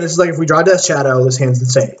this is like if we draw Death Shadow, this hand's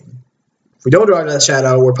insane. If we don't draw Death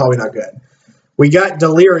Shadow, we're probably not good. We got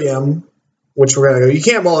Delirium, which we're gonna go. You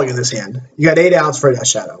can't mulligan this hand. You got 8 outs for a Death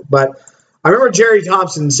Shadow. But I remember Jerry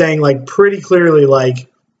Thompson saying like pretty clearly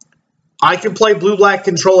like, I can play blue-black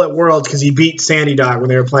control at Worlds because he beat Sandy Dog when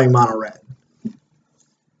they were playing mono red.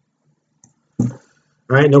 All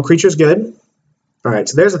right, no creature's good. All right,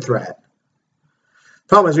 so there's a threat.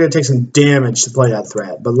 Problem is we got to take some damage to play that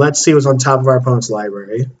threat, but let's see what's on top of our opponent's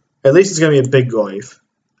library. At least it's going to be a big Goyf.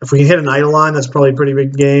 If we can hit an Eidolon, that's probably a pretty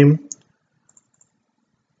big game.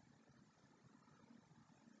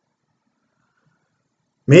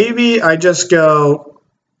 Maybe I just go,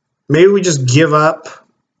 maybe we just give up.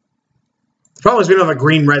 The problem is we don't have a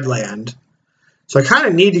green-red land. So I kind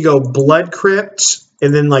of need to go Bloodcrypt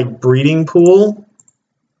and then like Breeding Pool.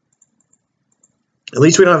 At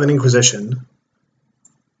least we don't have an Inquisition.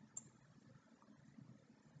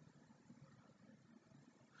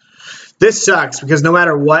 This sucks because no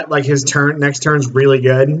matter what, like his next turn's really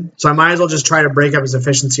good. So I might as well just try to break up his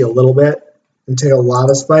efficiency a little bit and take a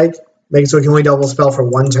Lava Spike. Make it so he can only double spell for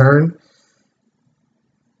 1 turn.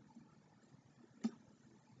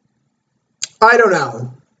 I don't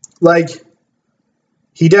know. Like,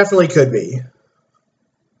 he definitely could be.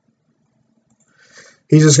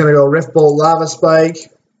 He's just going to go Rift Bolt, Lava Spike.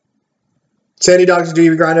 Sandy Dog's a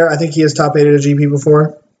GP grinder. I think he has top 8 at a GP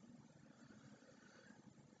before.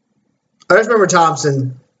 I just remember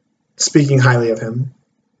Thompson speaking highly of him.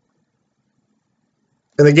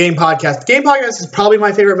 And the Game Podcast. The Game Podcast is probably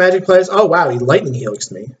my favorite Magic players. Oh, wow. He Lightning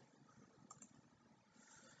Helixed me.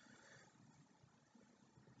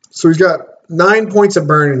 So he's got 9 points of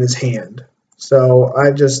burn in his hand. So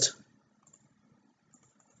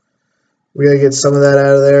we got to get some of that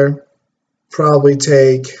out of there. Probably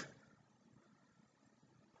take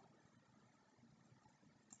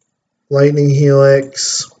Lightning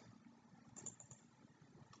Helix.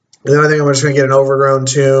 And then I think I'm just going to get an Overgrown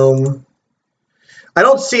Tomb. I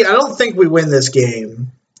don't think we win this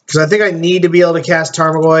game. Because I think I need to be able to cast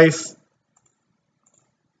Tarmogoyf.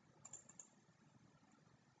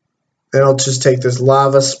 And I'll just take this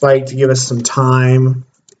Lava Spike to give us some time.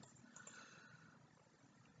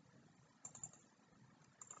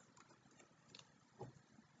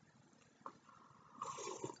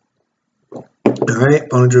 right,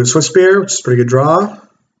 opponent drew a Swift Spear, which is a pretty good draw.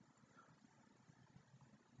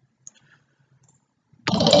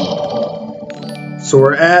 So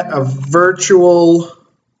we're at a virtual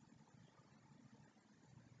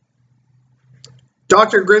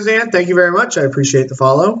Dr. Grizant, thank you very much. I appreciate the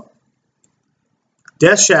follow.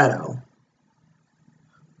 Death Shadow.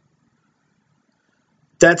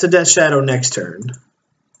 That's a Death Shadow next turn.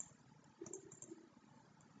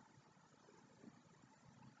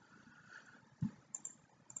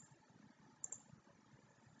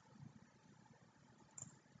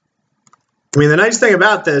 I mean, the nice thing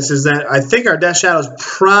about this is that I think our Death Shadow is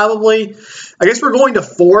probably, I guess we're going to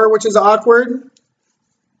 4, which is awkward.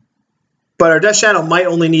 But our Death Shadow might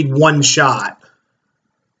only need 1 shot.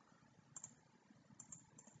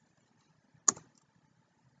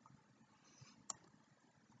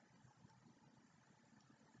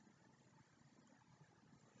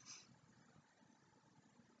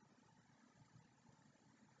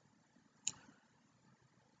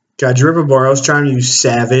 Got Boros Charm, you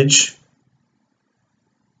savage.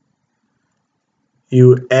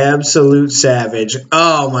 You absolute savage.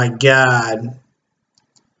 Oh my god.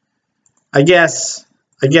 I guess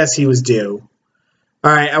he was due.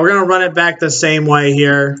 All right, we're going to run it back the same way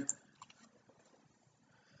here.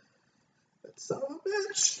 Son of a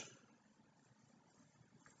bitch.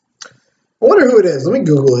 I wonder who it is. Let me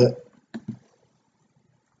Google it.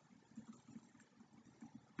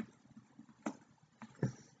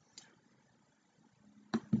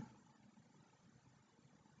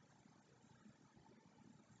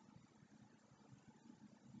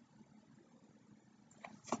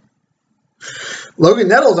 Logan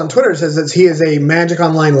Nettles on Twitter says that he is a Magic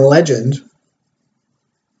Online legend.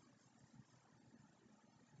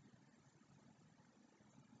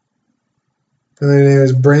 And their name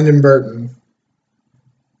is Brandon Burton.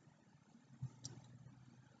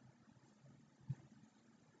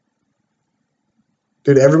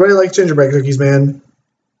 Dude, everybody likes gingerbread cookies, man.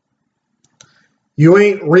 You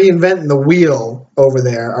ain't reinventing the wheel over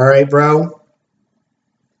there, all right, bro?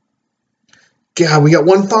 God, we got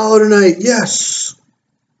 1 follow tonight. Yes.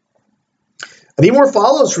 I need more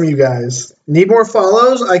follows from you guys. Need more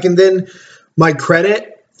follows. I can then, my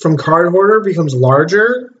credit from Card Hoarder becomes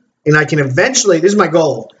larger, and I can eventually, this is my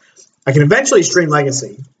goal, I can eventually stream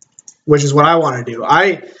Legacy, which is what I want to do.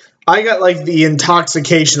 I got like the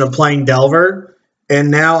intoxication of playing Delver, and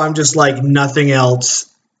now I'm just like nothing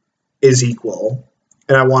else is equal,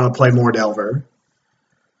 and I want to play more Delver.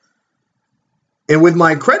 And with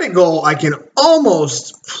my credit goal, I can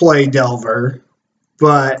almost play Delver,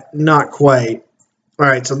 but not quite. All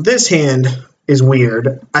right, so this hand is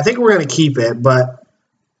weird. I think we're going to keep it, but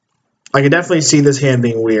I can definitely see this hand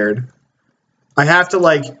being weird. I have to,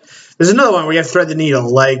 like, there's another one where you have to thread the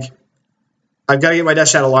needle. Like, I've got to get my Death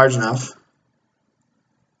Shadow large enough.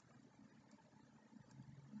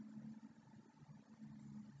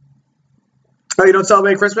 Oh, you don't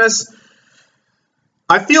celebrate Christmas?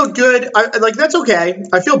 I feel good. Like, that's okay.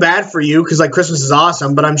 I feel bad for you because, like, Christmas is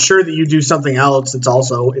awesome, but I'm sure that you do something else that's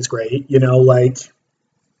also, it's great, you know, like.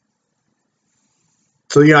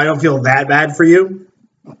 So, you know, I don't feel that bad for you.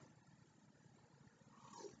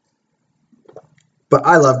 But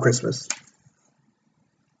I love Christmas.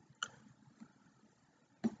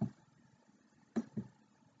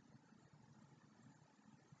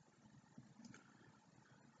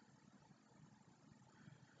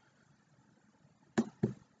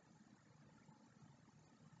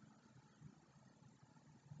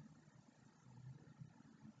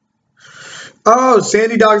 Oh,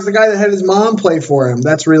 Sandy Dog's the guy that had his mom play for him.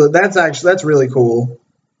 That's really cool.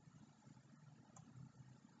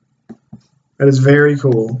 That is very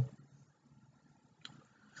cool.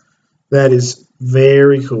 That is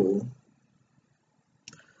very cool.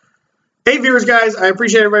 Hey, viewers, guys, I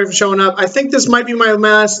appreciate everybody for showing up. I think this might be my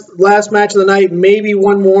last match of the night, maybe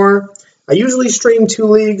one more. I usually stream 2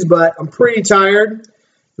 leagues, but I'm pretty tired,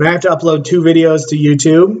 and I have to upload 2 videos to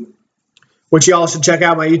YouTube, which y'all should check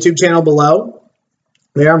out my YouTube channel below.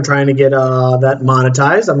 There, I'm trying to get that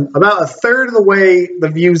monetized. I'm about 1/3 of the way the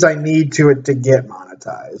views I need to it to get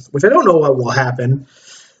monetized, which I don't know what will happen.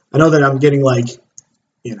 I know that I'm getting, like,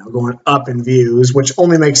 you know, going up in views, which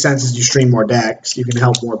only makes sense as you stream more decks. You can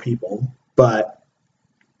help more people. But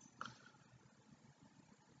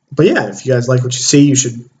yeah, if you guys like what you see, you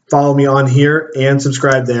should follow me on here and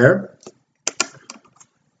subscribe there.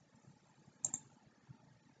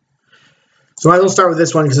 So I might as well start with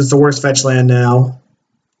this one because it's the worst fetch land now.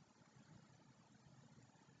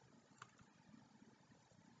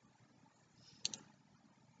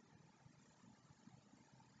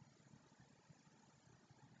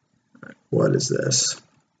 What is this?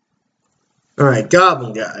 Alright,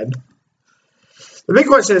 Goblin Guide. The big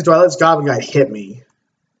question is, do I let this Goblin Guide hit me?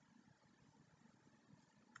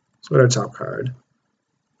 Let's go to our top card.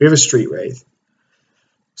 We have a Street Wraith.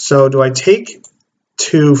 So do I take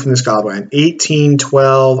 2 from this Goblin Guide? 18,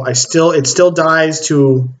 12. It still dies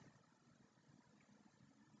to...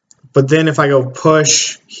 But then if I go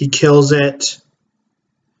push, he kills it.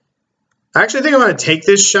 I actually think I'm going to take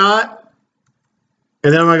this shot.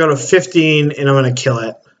 And then I'm going to go to 15 and I'm going to kill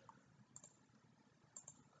it.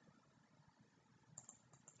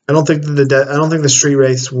 I don't think the Street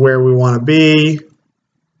Wraith's where we want to be.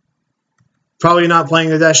 Probably not playing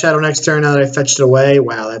the Death Shadow next turn now that I fetched it away.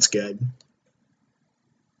 Wow, that's good.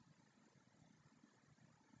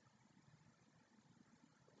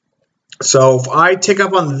 So if I tick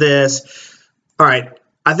up on this, all right.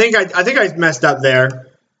 I think I messed up there.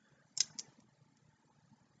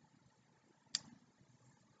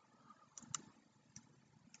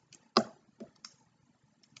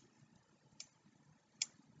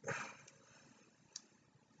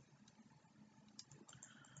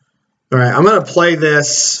 All right, I'm going to play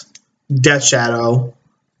this Death Shadow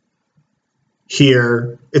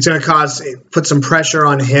here. It's going to put some pressure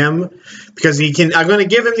on him because I'm going to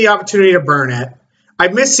give him the opportunity to burn it. I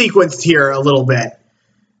missequenced here a little bit,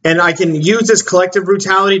 and I can use this Collective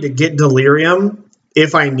Brutality to get Delirium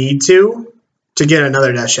if I need to get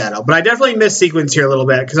another Death Shadow. But I definitely missequenced here a little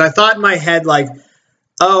bit because I thought in my head, like,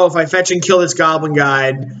 oh, if I fetch and kill this Goblin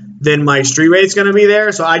Guide, then my Street Wraith's going to be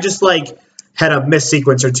there. So I just, like, had a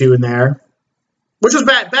missequence or two in there, which was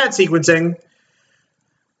bad sequencing.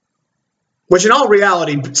 Which in all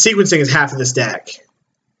reality, sequencing is half of this deck.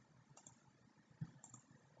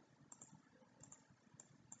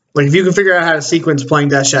 Like if you can figure out how to sequence playing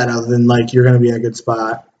Death Shadow, then like you're going to be in a good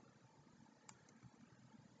spot.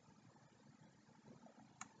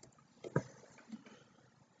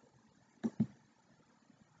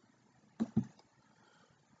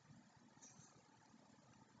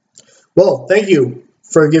 Well, thank you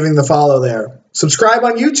for giving the follow there. Subscribe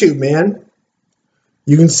on YouTube, man.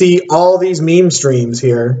 You can see all these meme streams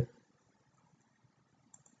here.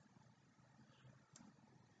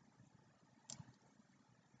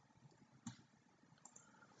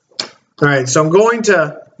 All right, so I'm going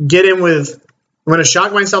to get in with, I'm going to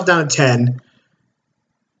shock myself down to 10.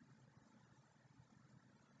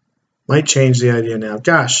 Might change the idea now.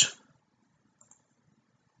 Gosh.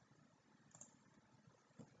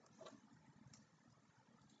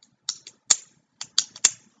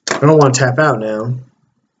 I don't want to tap out now.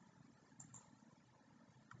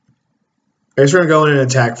 I guess we're going to go in and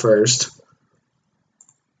attack first.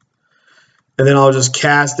 And then I'll just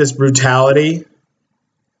cast this Brutality.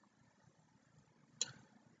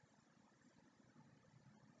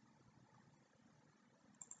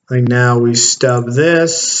 Like now we stub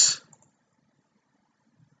this.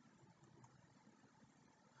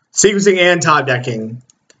 Sequencing and top decking.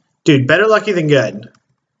 Dude, better lucky than good.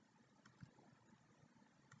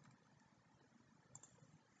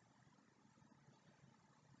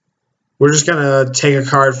 We're just going to take a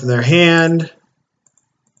card from their hand.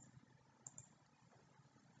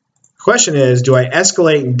 Question is, do I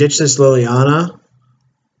escalate and ditch this Liliana?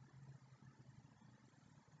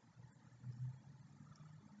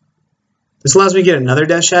 This allows me to get another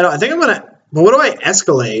Death Shadow. I think I'm going to... But what do I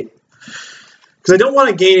escalate? Because I don't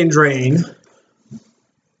want to gain and drain.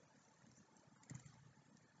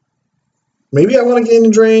 Maybe I want to gain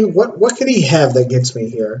and drain. What could he have that gets me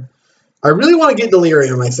here? I really want to get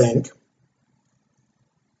Delirium, I think.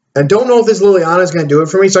 I don't know if this Liliana is going to do it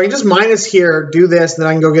for me, so I can just minus here, do this, then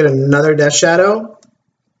I can go get another Death Shadow.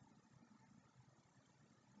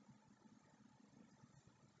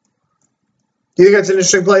 Do you think that's an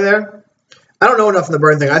interesting play there? I don't know enough in the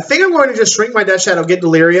burn thing. I think I'm going to just shrink my Death Shadow, get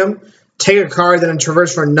Delirium, take a card, then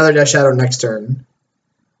traverse for another Death Shadow next turn.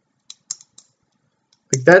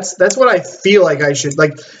 Like that's what I feel like I should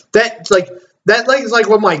that is like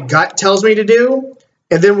what my gut tells me to do.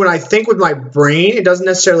 And then when I think with my brain, it doesn't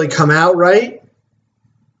necessarily come out right.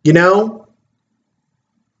 You know?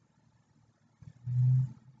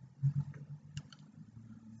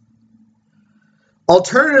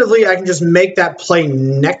 Alternatively, I can just make that play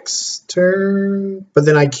next turn, but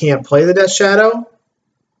then I can't play the Death Shadow.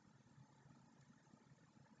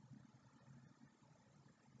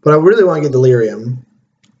 But I really want to get Delirium.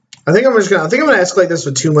 I think I'm gonna escalate this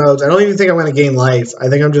with 2 modes. I don't even think I'm gonna gain life. I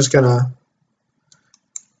think I'm just gonna...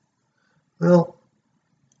 Well,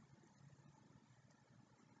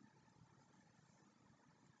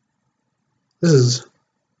 this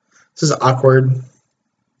is awkward.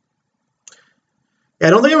 Yeah, I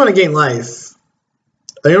don't think I'm going to gain life.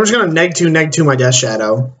 I think I'm just going to neg 2 my Death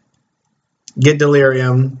Shadow. get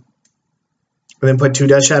Delirium, and then put 2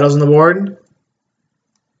 Death Shadows on the board.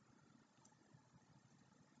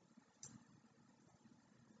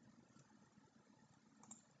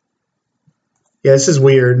 Yeah, this is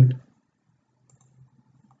weird.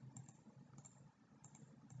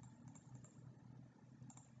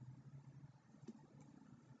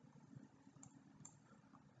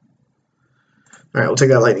 Alright, we'll take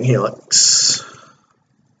that Lightning Helix.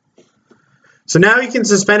 So now he can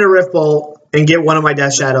suspend a Rift Bolt and get one of my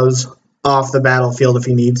Death Shadows off the battlefield if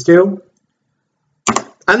he needs to.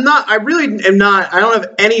 I really am not, I don't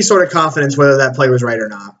have any sort of confidence whether that play was right or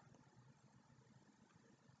not.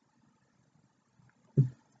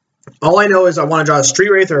 All I know is I want to draw a Street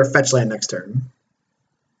Wraith or a Fetch Land next turn.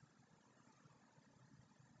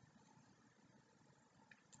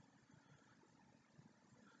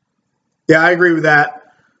 Yeah, I agree with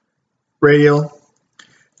that, Radial.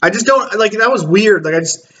 I just don't, like, that was weird. Like,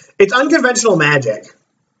 it's unconventional Magic.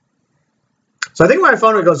 So I think my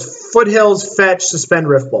opponent goes Foothills, Fetch, Suspend,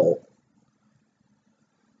 Rift Bolt.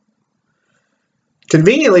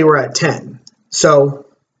 Conveniently, we're at 10. So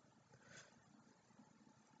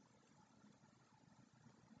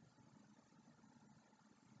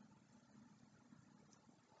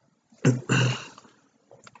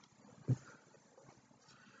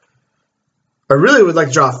I really would like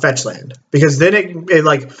to draw a Fetch Land, because then it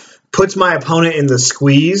like puts my opponent in the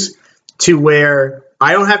squeeze to where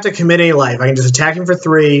I don't have to commit any life. I can just attack him for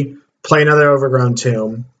 3, play another Overgrown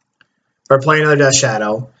Tomb, or play another Death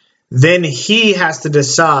Shadow. Then he has to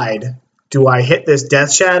decide, do I hit this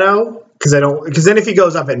Death Shadow? Because then if he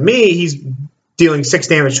goes up at me, he's dealing 6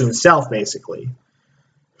 damage to himself, basically.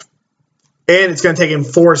 And it's going to take him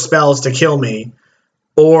 4 spells to kill me.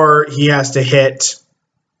 Or he has to hit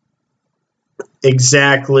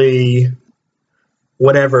exactly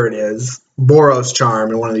whatever it is, Boros Charm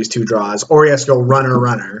in one of these 2 draws, or he has to go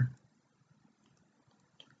Runner.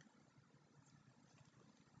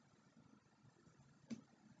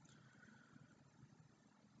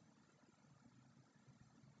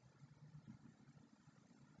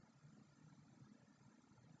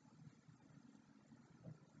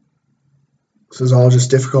 This is all just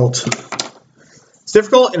difficult. It's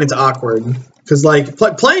difficult and it's awkward. Because, like,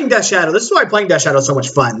 playing Death Shadow, this is why playing Death Shadow is so much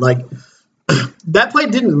fun. Like, that play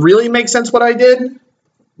didn't really make sense what I did,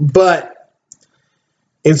 but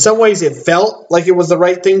in some ways it felt like it was the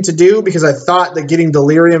right thing to do, because I thought that getting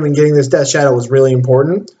Delirium and getting this Death Shadow was really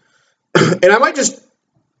important. And I might just...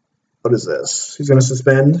 What is this? He's going to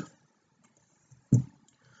suspend.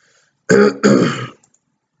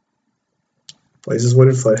 Plays his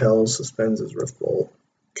Wooded Foothills, suspends his Rift Bolt.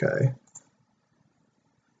 Okay.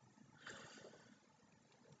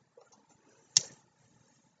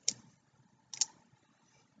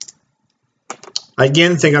 I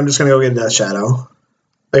again think I'm just going to go get a Death Shadow.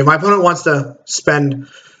 Like, if my opponent wants to spend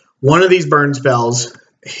one of these burn spells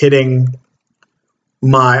hitting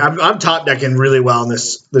my... I'm top decking really well in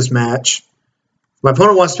this match. If my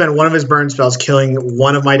opponent wants to spend one of his burn spells killing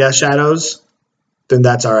one of my Death Shadows, then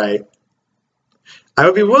that's all right. I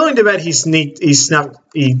would be willing to bet he snuck...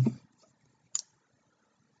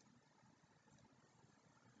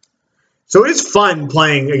 So it is fun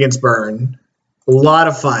playing against burn. A lot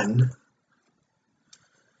of fun.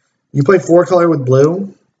 You play 4-color with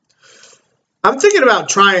blue? I'm thinking about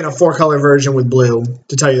trying a 4-color version with blue,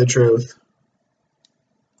 to tell you the truth.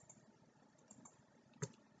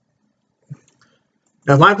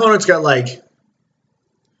 Now, if my opponent's got, like,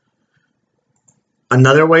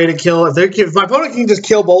 another way to kill... If my opponent can just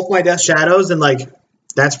kill both my Death Shadows, then, like,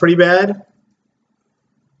 that's pretty bad.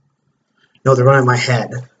 No, they're running at my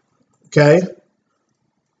head. Okay?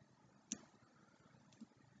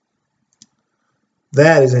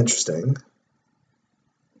 That is interesting.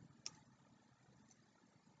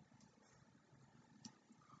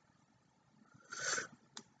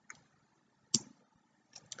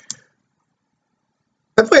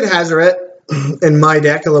 I played Hazoret in my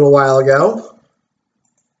deck a little while ago.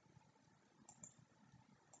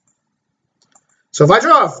 So if I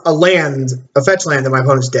draw a land, a fetch land, then my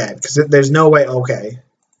opponent's dead, because there's no way... Okay.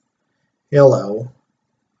 Hello.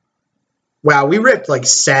 Wow, we ripped like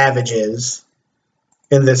savages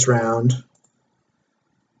in this round.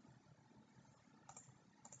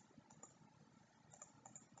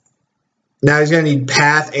 Now he's going to need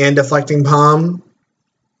Path and Deflecting Palm.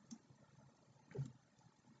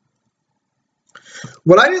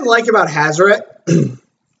 What I didn't like about Hazoret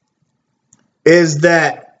is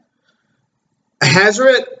that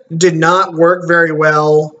Hazoret did not work very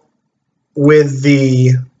well with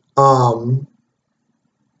the... what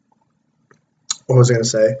was I going to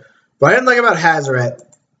say? What I didn't like about Hazoret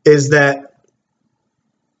is that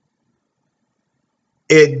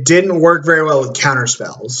it didn't work very well with counter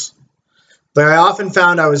spells. But I often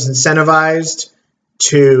found I was incentivized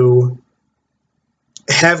to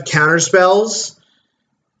have counter spells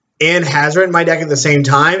and Hazoret in my deck at the same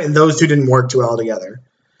time, and those two didn't work too well together.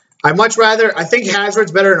 I think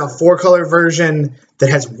Hazoret's better in a 4-color version that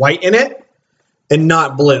has white in it and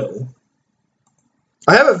not blue.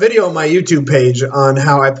 I have a video on my YouTube page on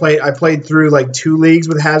how I played through like 2 leagues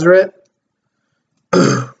with Hazoret.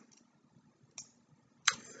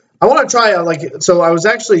 I want to try out so I was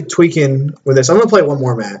actually tweaking with this. I'm going to play one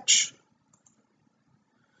more match.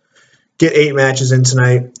 Get 8 matches in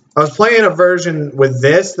tonight. I was playing a version with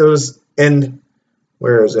this that was in,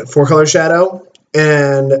 where is it? 4-color shadow.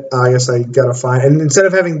 And I guess I got to find, and instead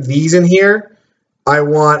of having these in here, I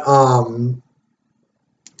want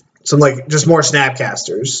some just more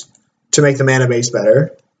Snapcasters to make the mana base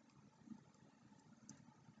better.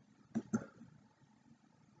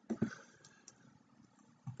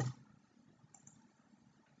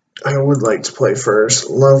 I would like to play first.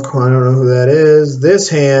 Lovecoin, I don't know who that is. This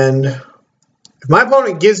hand, if my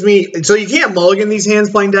opponent gives me, so you can't mulligan these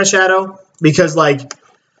hands playing Death Shadow, because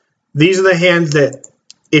these are the hands that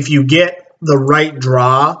if you get the right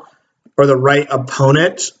draw or the right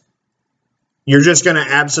opponent, you're just going to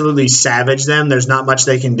absolutely savage them. There's not much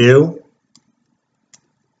they can do.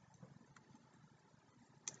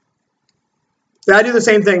 I do the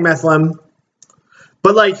same thing, Methlem.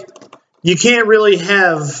 But you can't really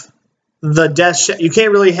have the you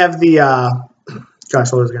can't really have the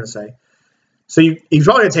gosh, what was I going to say? So you're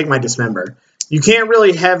probably going to take my Dismember. You can't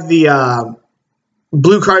really have the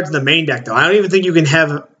blue cards in the main deck, though. I don't even think you can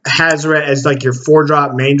have Hazoret as your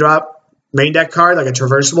 4-drop main deck card, like a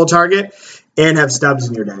traversable target, and have Stubbs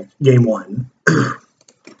in your deck game 1.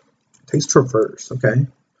 Takes Traverse, okay.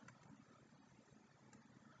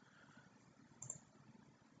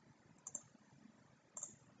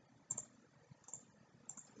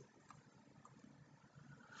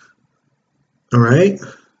 All right.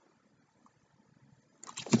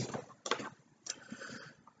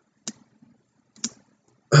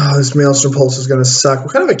 Oh, this Maelstrom Pulse is going to suck.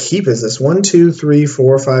 What kind of a keep is this? 1, 2, 3,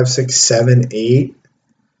 4, 5, 6, 7, 8.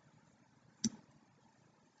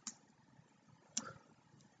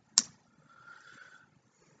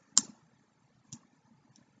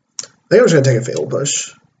 I think I'm just going to take a Fatal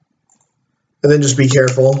Push. And then just be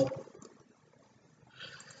careful.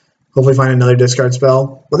 Hopefully find another discard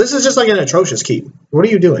spell. Well, this is just an atrocious keep. What are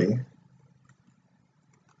you doing?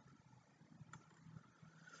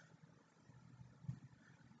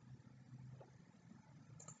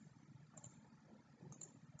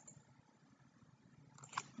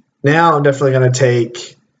 Now I'm definitely going to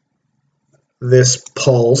take this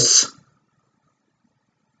Pulse.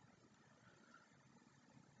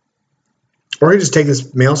 Or I can just take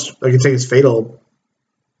this Maelstrom. I can take this Fatal.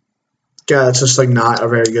 God, it's just not a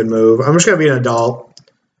very good move. I'm just going to be an adult.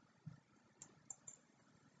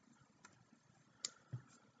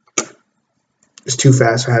 It's too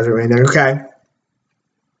fast for Hazoret main deck. Okay.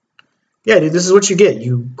 Yeah, dude, this is what you get.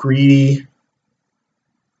 You greedy.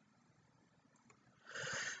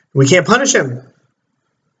 We can't punish him.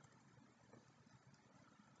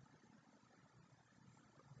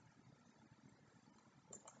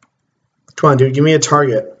 Come on, dude. Give me a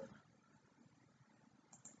target.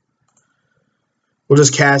 We'll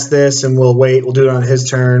just cast this and we'll wait. We'll do it on his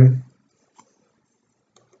turn.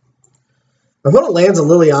 My opponent lands a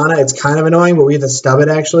Liliana. It's kind of annoying, but we have to stub it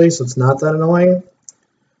actually, so it's not that annoying.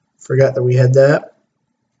 Forgot that we had that.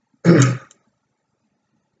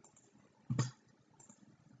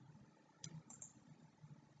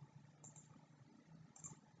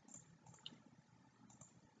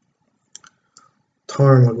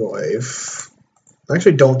 Tarmogoyf. I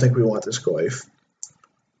actually don't think we want this Goyf.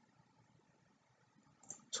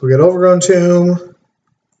 So we got Overgrown Tomb.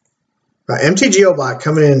 MTGO bot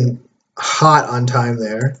coming in hot on time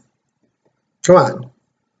there. Come on.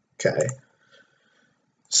 Okay.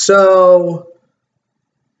 So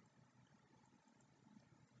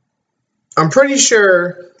I'm pretty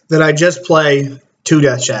sure that I just play 2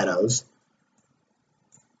 Death Shadows.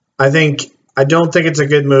 I don't think it's a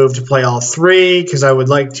good move to play all 3 because I would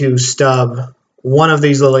like to stub one of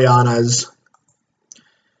these Lilianas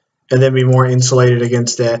and then be more insulated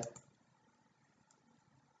against it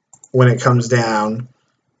when it comes down.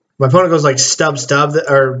 My opponent goes stub,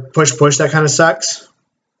 or push, that kind of sucks.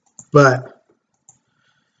 But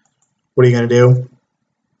what are you going to do?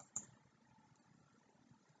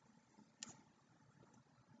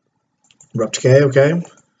 Abrupt Decay, okay.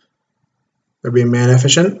 They're being mana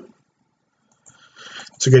efficient.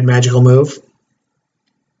 It's a good magical move.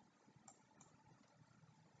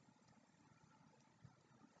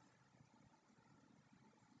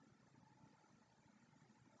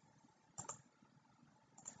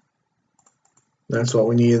 That's what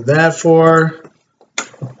we needed that for.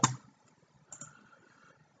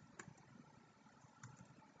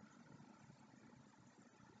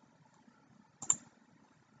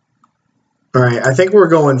 All right, I think we're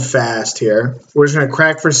going fast here. We're just going to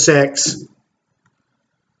crack for 6,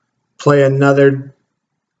 play another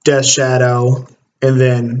Death Shadow, and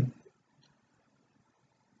then,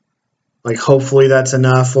 like, hopefully that's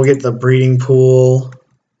enough. We'll get the Breeding Pool.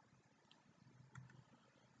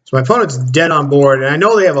 So my opponent's dead on board, and I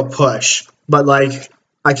know they have a push, but, like,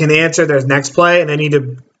 I can answer their next play, and I need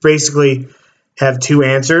to basically have 2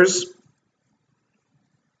 answers.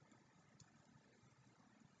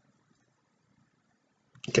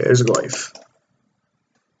 Okay, there's a Goyf.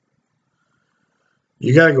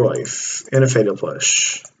 You got a Goyf and a Fatal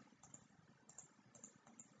Push.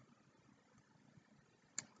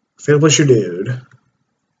 Fatal Push your dude.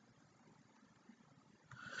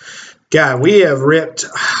 God, we have ripped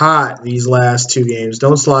hot these last 2 games.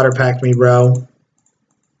 Don't slaughter pack me, bro.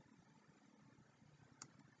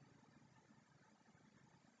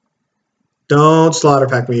 Don't slaughter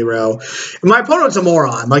pack me, bro. And my opponent's a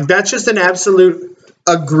moron. Like, that's just an absolute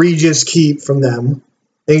egregious keep from them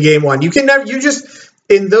in game 1. You can never, you just,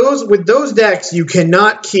 with those decks, you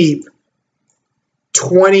cannot keep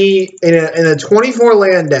 20, in a 24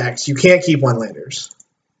 land decks, you can't keep 1-landers.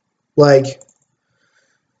 Like,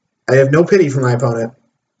 I have no pity for my opponent.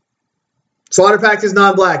 Slaughter Pact is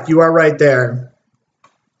non-black. You are right there.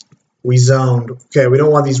 We zoned. Okay, we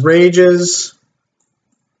don't want these rages.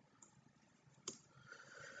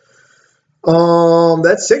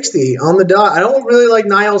 That's 60 on the dot. I don't really like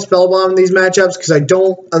Nihil Spellbomb in these matchups because I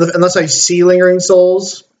don't, unless I see Lingering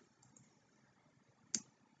Souls.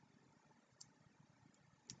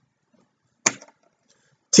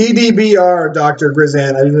 TDBR, Dr.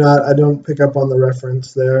 Grizan. I don't pick up on the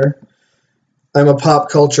reference there. I'm a pop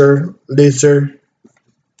culture loser.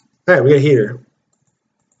 All right, we got a heater.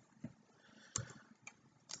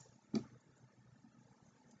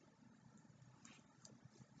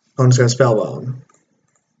 I'm just going to Spellbomb.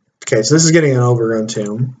 Okay, so this is getting an Overgrown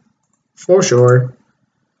Tomb. For sure.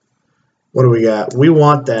 What do we got? We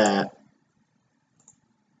want that.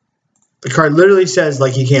 The card literally says,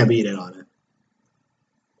 like, you can't beat it on it.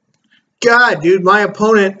 God, dude, my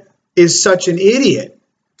opponent is such an idiot.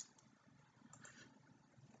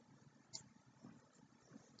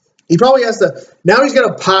 He probably has to... Now he's going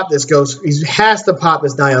to pop this ghost. He has to pop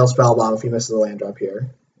this Nihil Spellbomb if he misses the land drop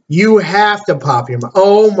here. You have to pop him.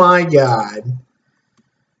 Oh, my God.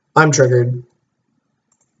 I'm triggered.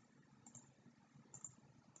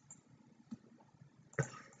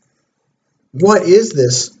 What is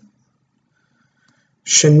this?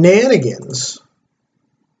 Shenanigans.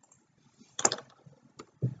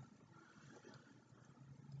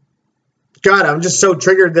 God, I'm just so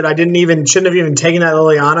triggered that I shouldn't have even taken that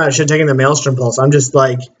Liliana. I should have taken the Maelstrom Pulse. I'm just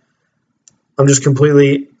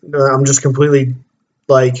completely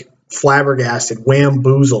like flabbergasted,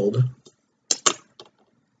 whamboozled.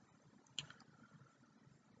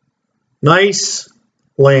 Nice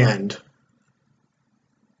land.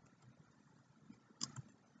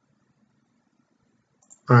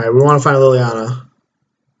 All right, we want to find Liliana.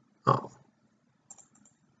 Oh.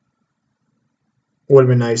 Would have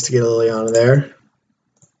been nice to get Liliana there.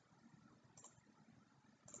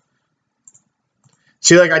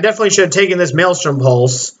 See, like, I definitely should have taken this Maelstrom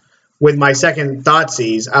Pulse with my second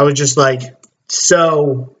Thoughtseize. I was just, like,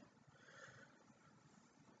 so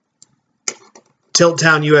Tilt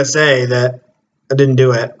Town USA that I didn't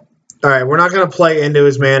do it. All right, we're not going to play into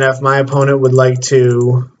his mana if my opponent would like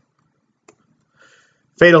to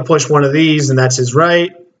Fatal Push one of these, and that's his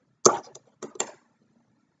right.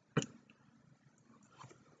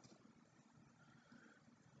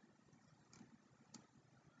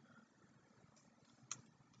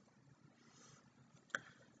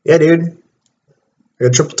 Yeah, dude. I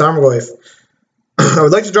got triple Tarmogoyf. I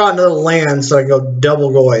would like to draw another land so I can go double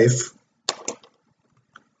Goyf.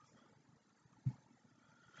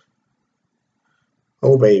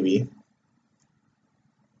 Oh, baby.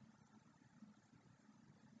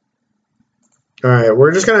 All right,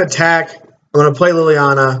 we're just going to attack. I'm going to play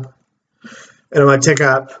Liliana, and I'm going to tick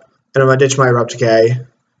up, and I'm going to ditch my Abrupt Decay.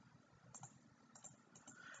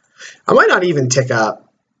 I might not even tick up.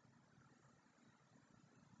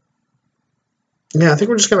 Yeah, I think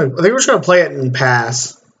we're just gonna play it and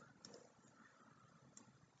pass.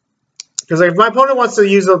 Because like, if my opponent wants to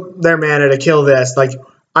use their mana to kill this, like,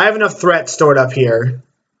 I have enough threats stored up here,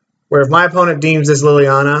 where if my opponent deems this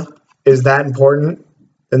Liliana is that important,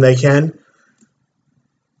 then they can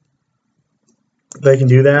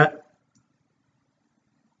do that.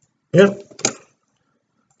 Yep.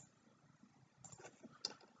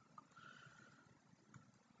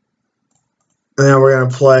 And then we're going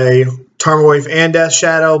to play Tarmogoyf and Death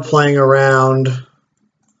Shadow, playing around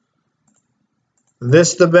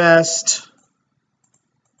this the best.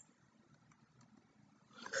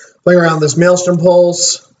 Playing around this Maelstrom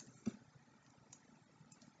Pulse.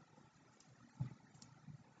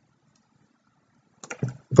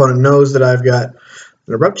 Opponent knows that I've got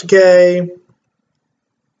an Abrupt Decay.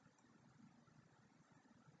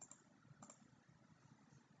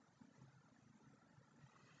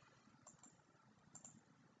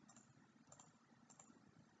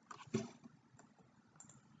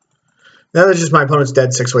 Now that's just my opponent's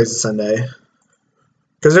dead 6 ways to Sunday.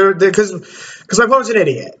 Because my opponent's an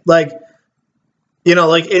idiot. Like, you know,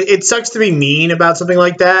 like it sucks to be mean about something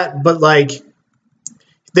like that, but like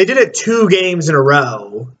they did it 2 games in a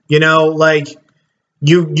row. You know, like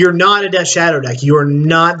you're not a Death Shadow deck. You are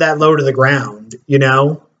not that low to the ground, you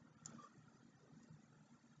know?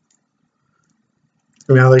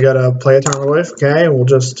 Now they gotta play a Tarmogoyf, okay, and we'll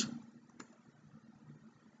just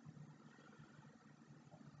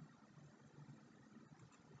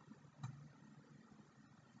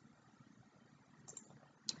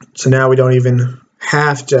so now we don't even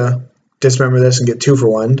have to dismember this and get 2 for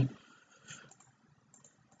 1.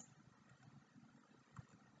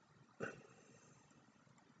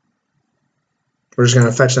 We're just going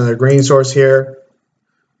to fetch another green source here.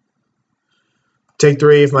 Take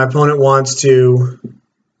 3 if my opponent wants to.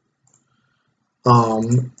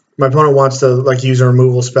 My opponent wants to like use a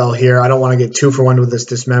removal spell here. I don't want to get 2 for 1 with this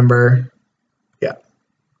Dismember. Yeah.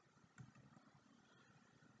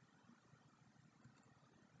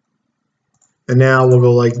 And now we'll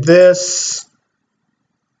go like this.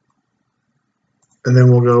 And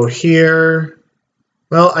then we'll go here.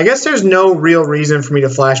 Well, I guess there's no real reason for me to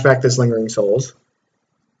flashback this Lingering Souls.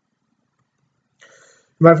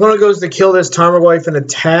 My opponent goes to kill this Tarmogoyf and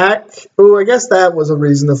attack. Ooh, I guess that was a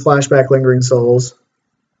reason to flashback Lingering Souls.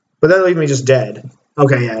 But that'll leave me just dead.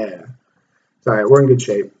 Okay, yeah. Alright, we're in good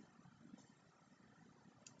shape.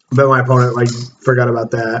 I bet my opponent like forgot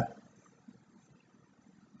about that.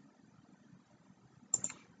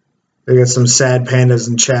 They got some sad pandas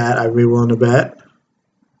in chat, I'd be willing to bet.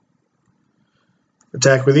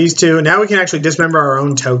 Attack with these 2. Now we can actually dismember our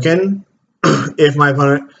own token if my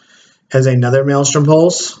opponent has another Maelstrom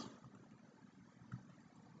Pulse.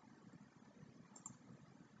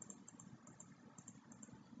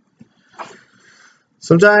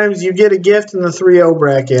 Sometimes you get a gift in the 3-0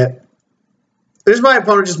 bracket. This is my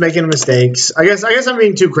opponent just making mistakes. I guess I'm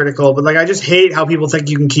being too critical, but like I just hate how people think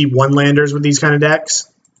you can keep 1-landers with these kind of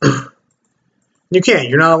decks. You can't.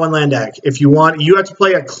 You're not a 1-land deck. If you want, you have to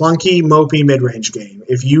play a clunky, mopey mid-range game.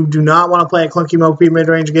 If you do not want to play a clunky, mopey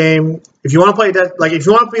mid-range game, if you want to play if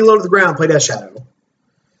you want to be low to the ground, play Death Shadow.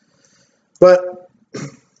 But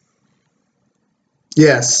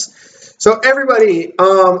yes. So everybody,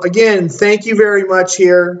 again, thank you very much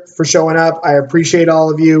here for showing up. I appreciate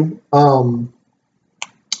all of you.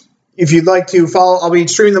 If you'd like to follow, I'll be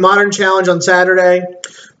streaming the Modern Challenge on Saturday.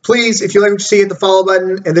 Please, if you like what you see, hit the follow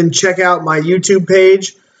button and then check out my YouTube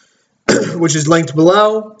page, which is linked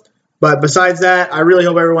below. But besides that, I really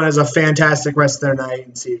hope everyone has a fantastic rest of their night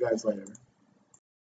and see you guys later.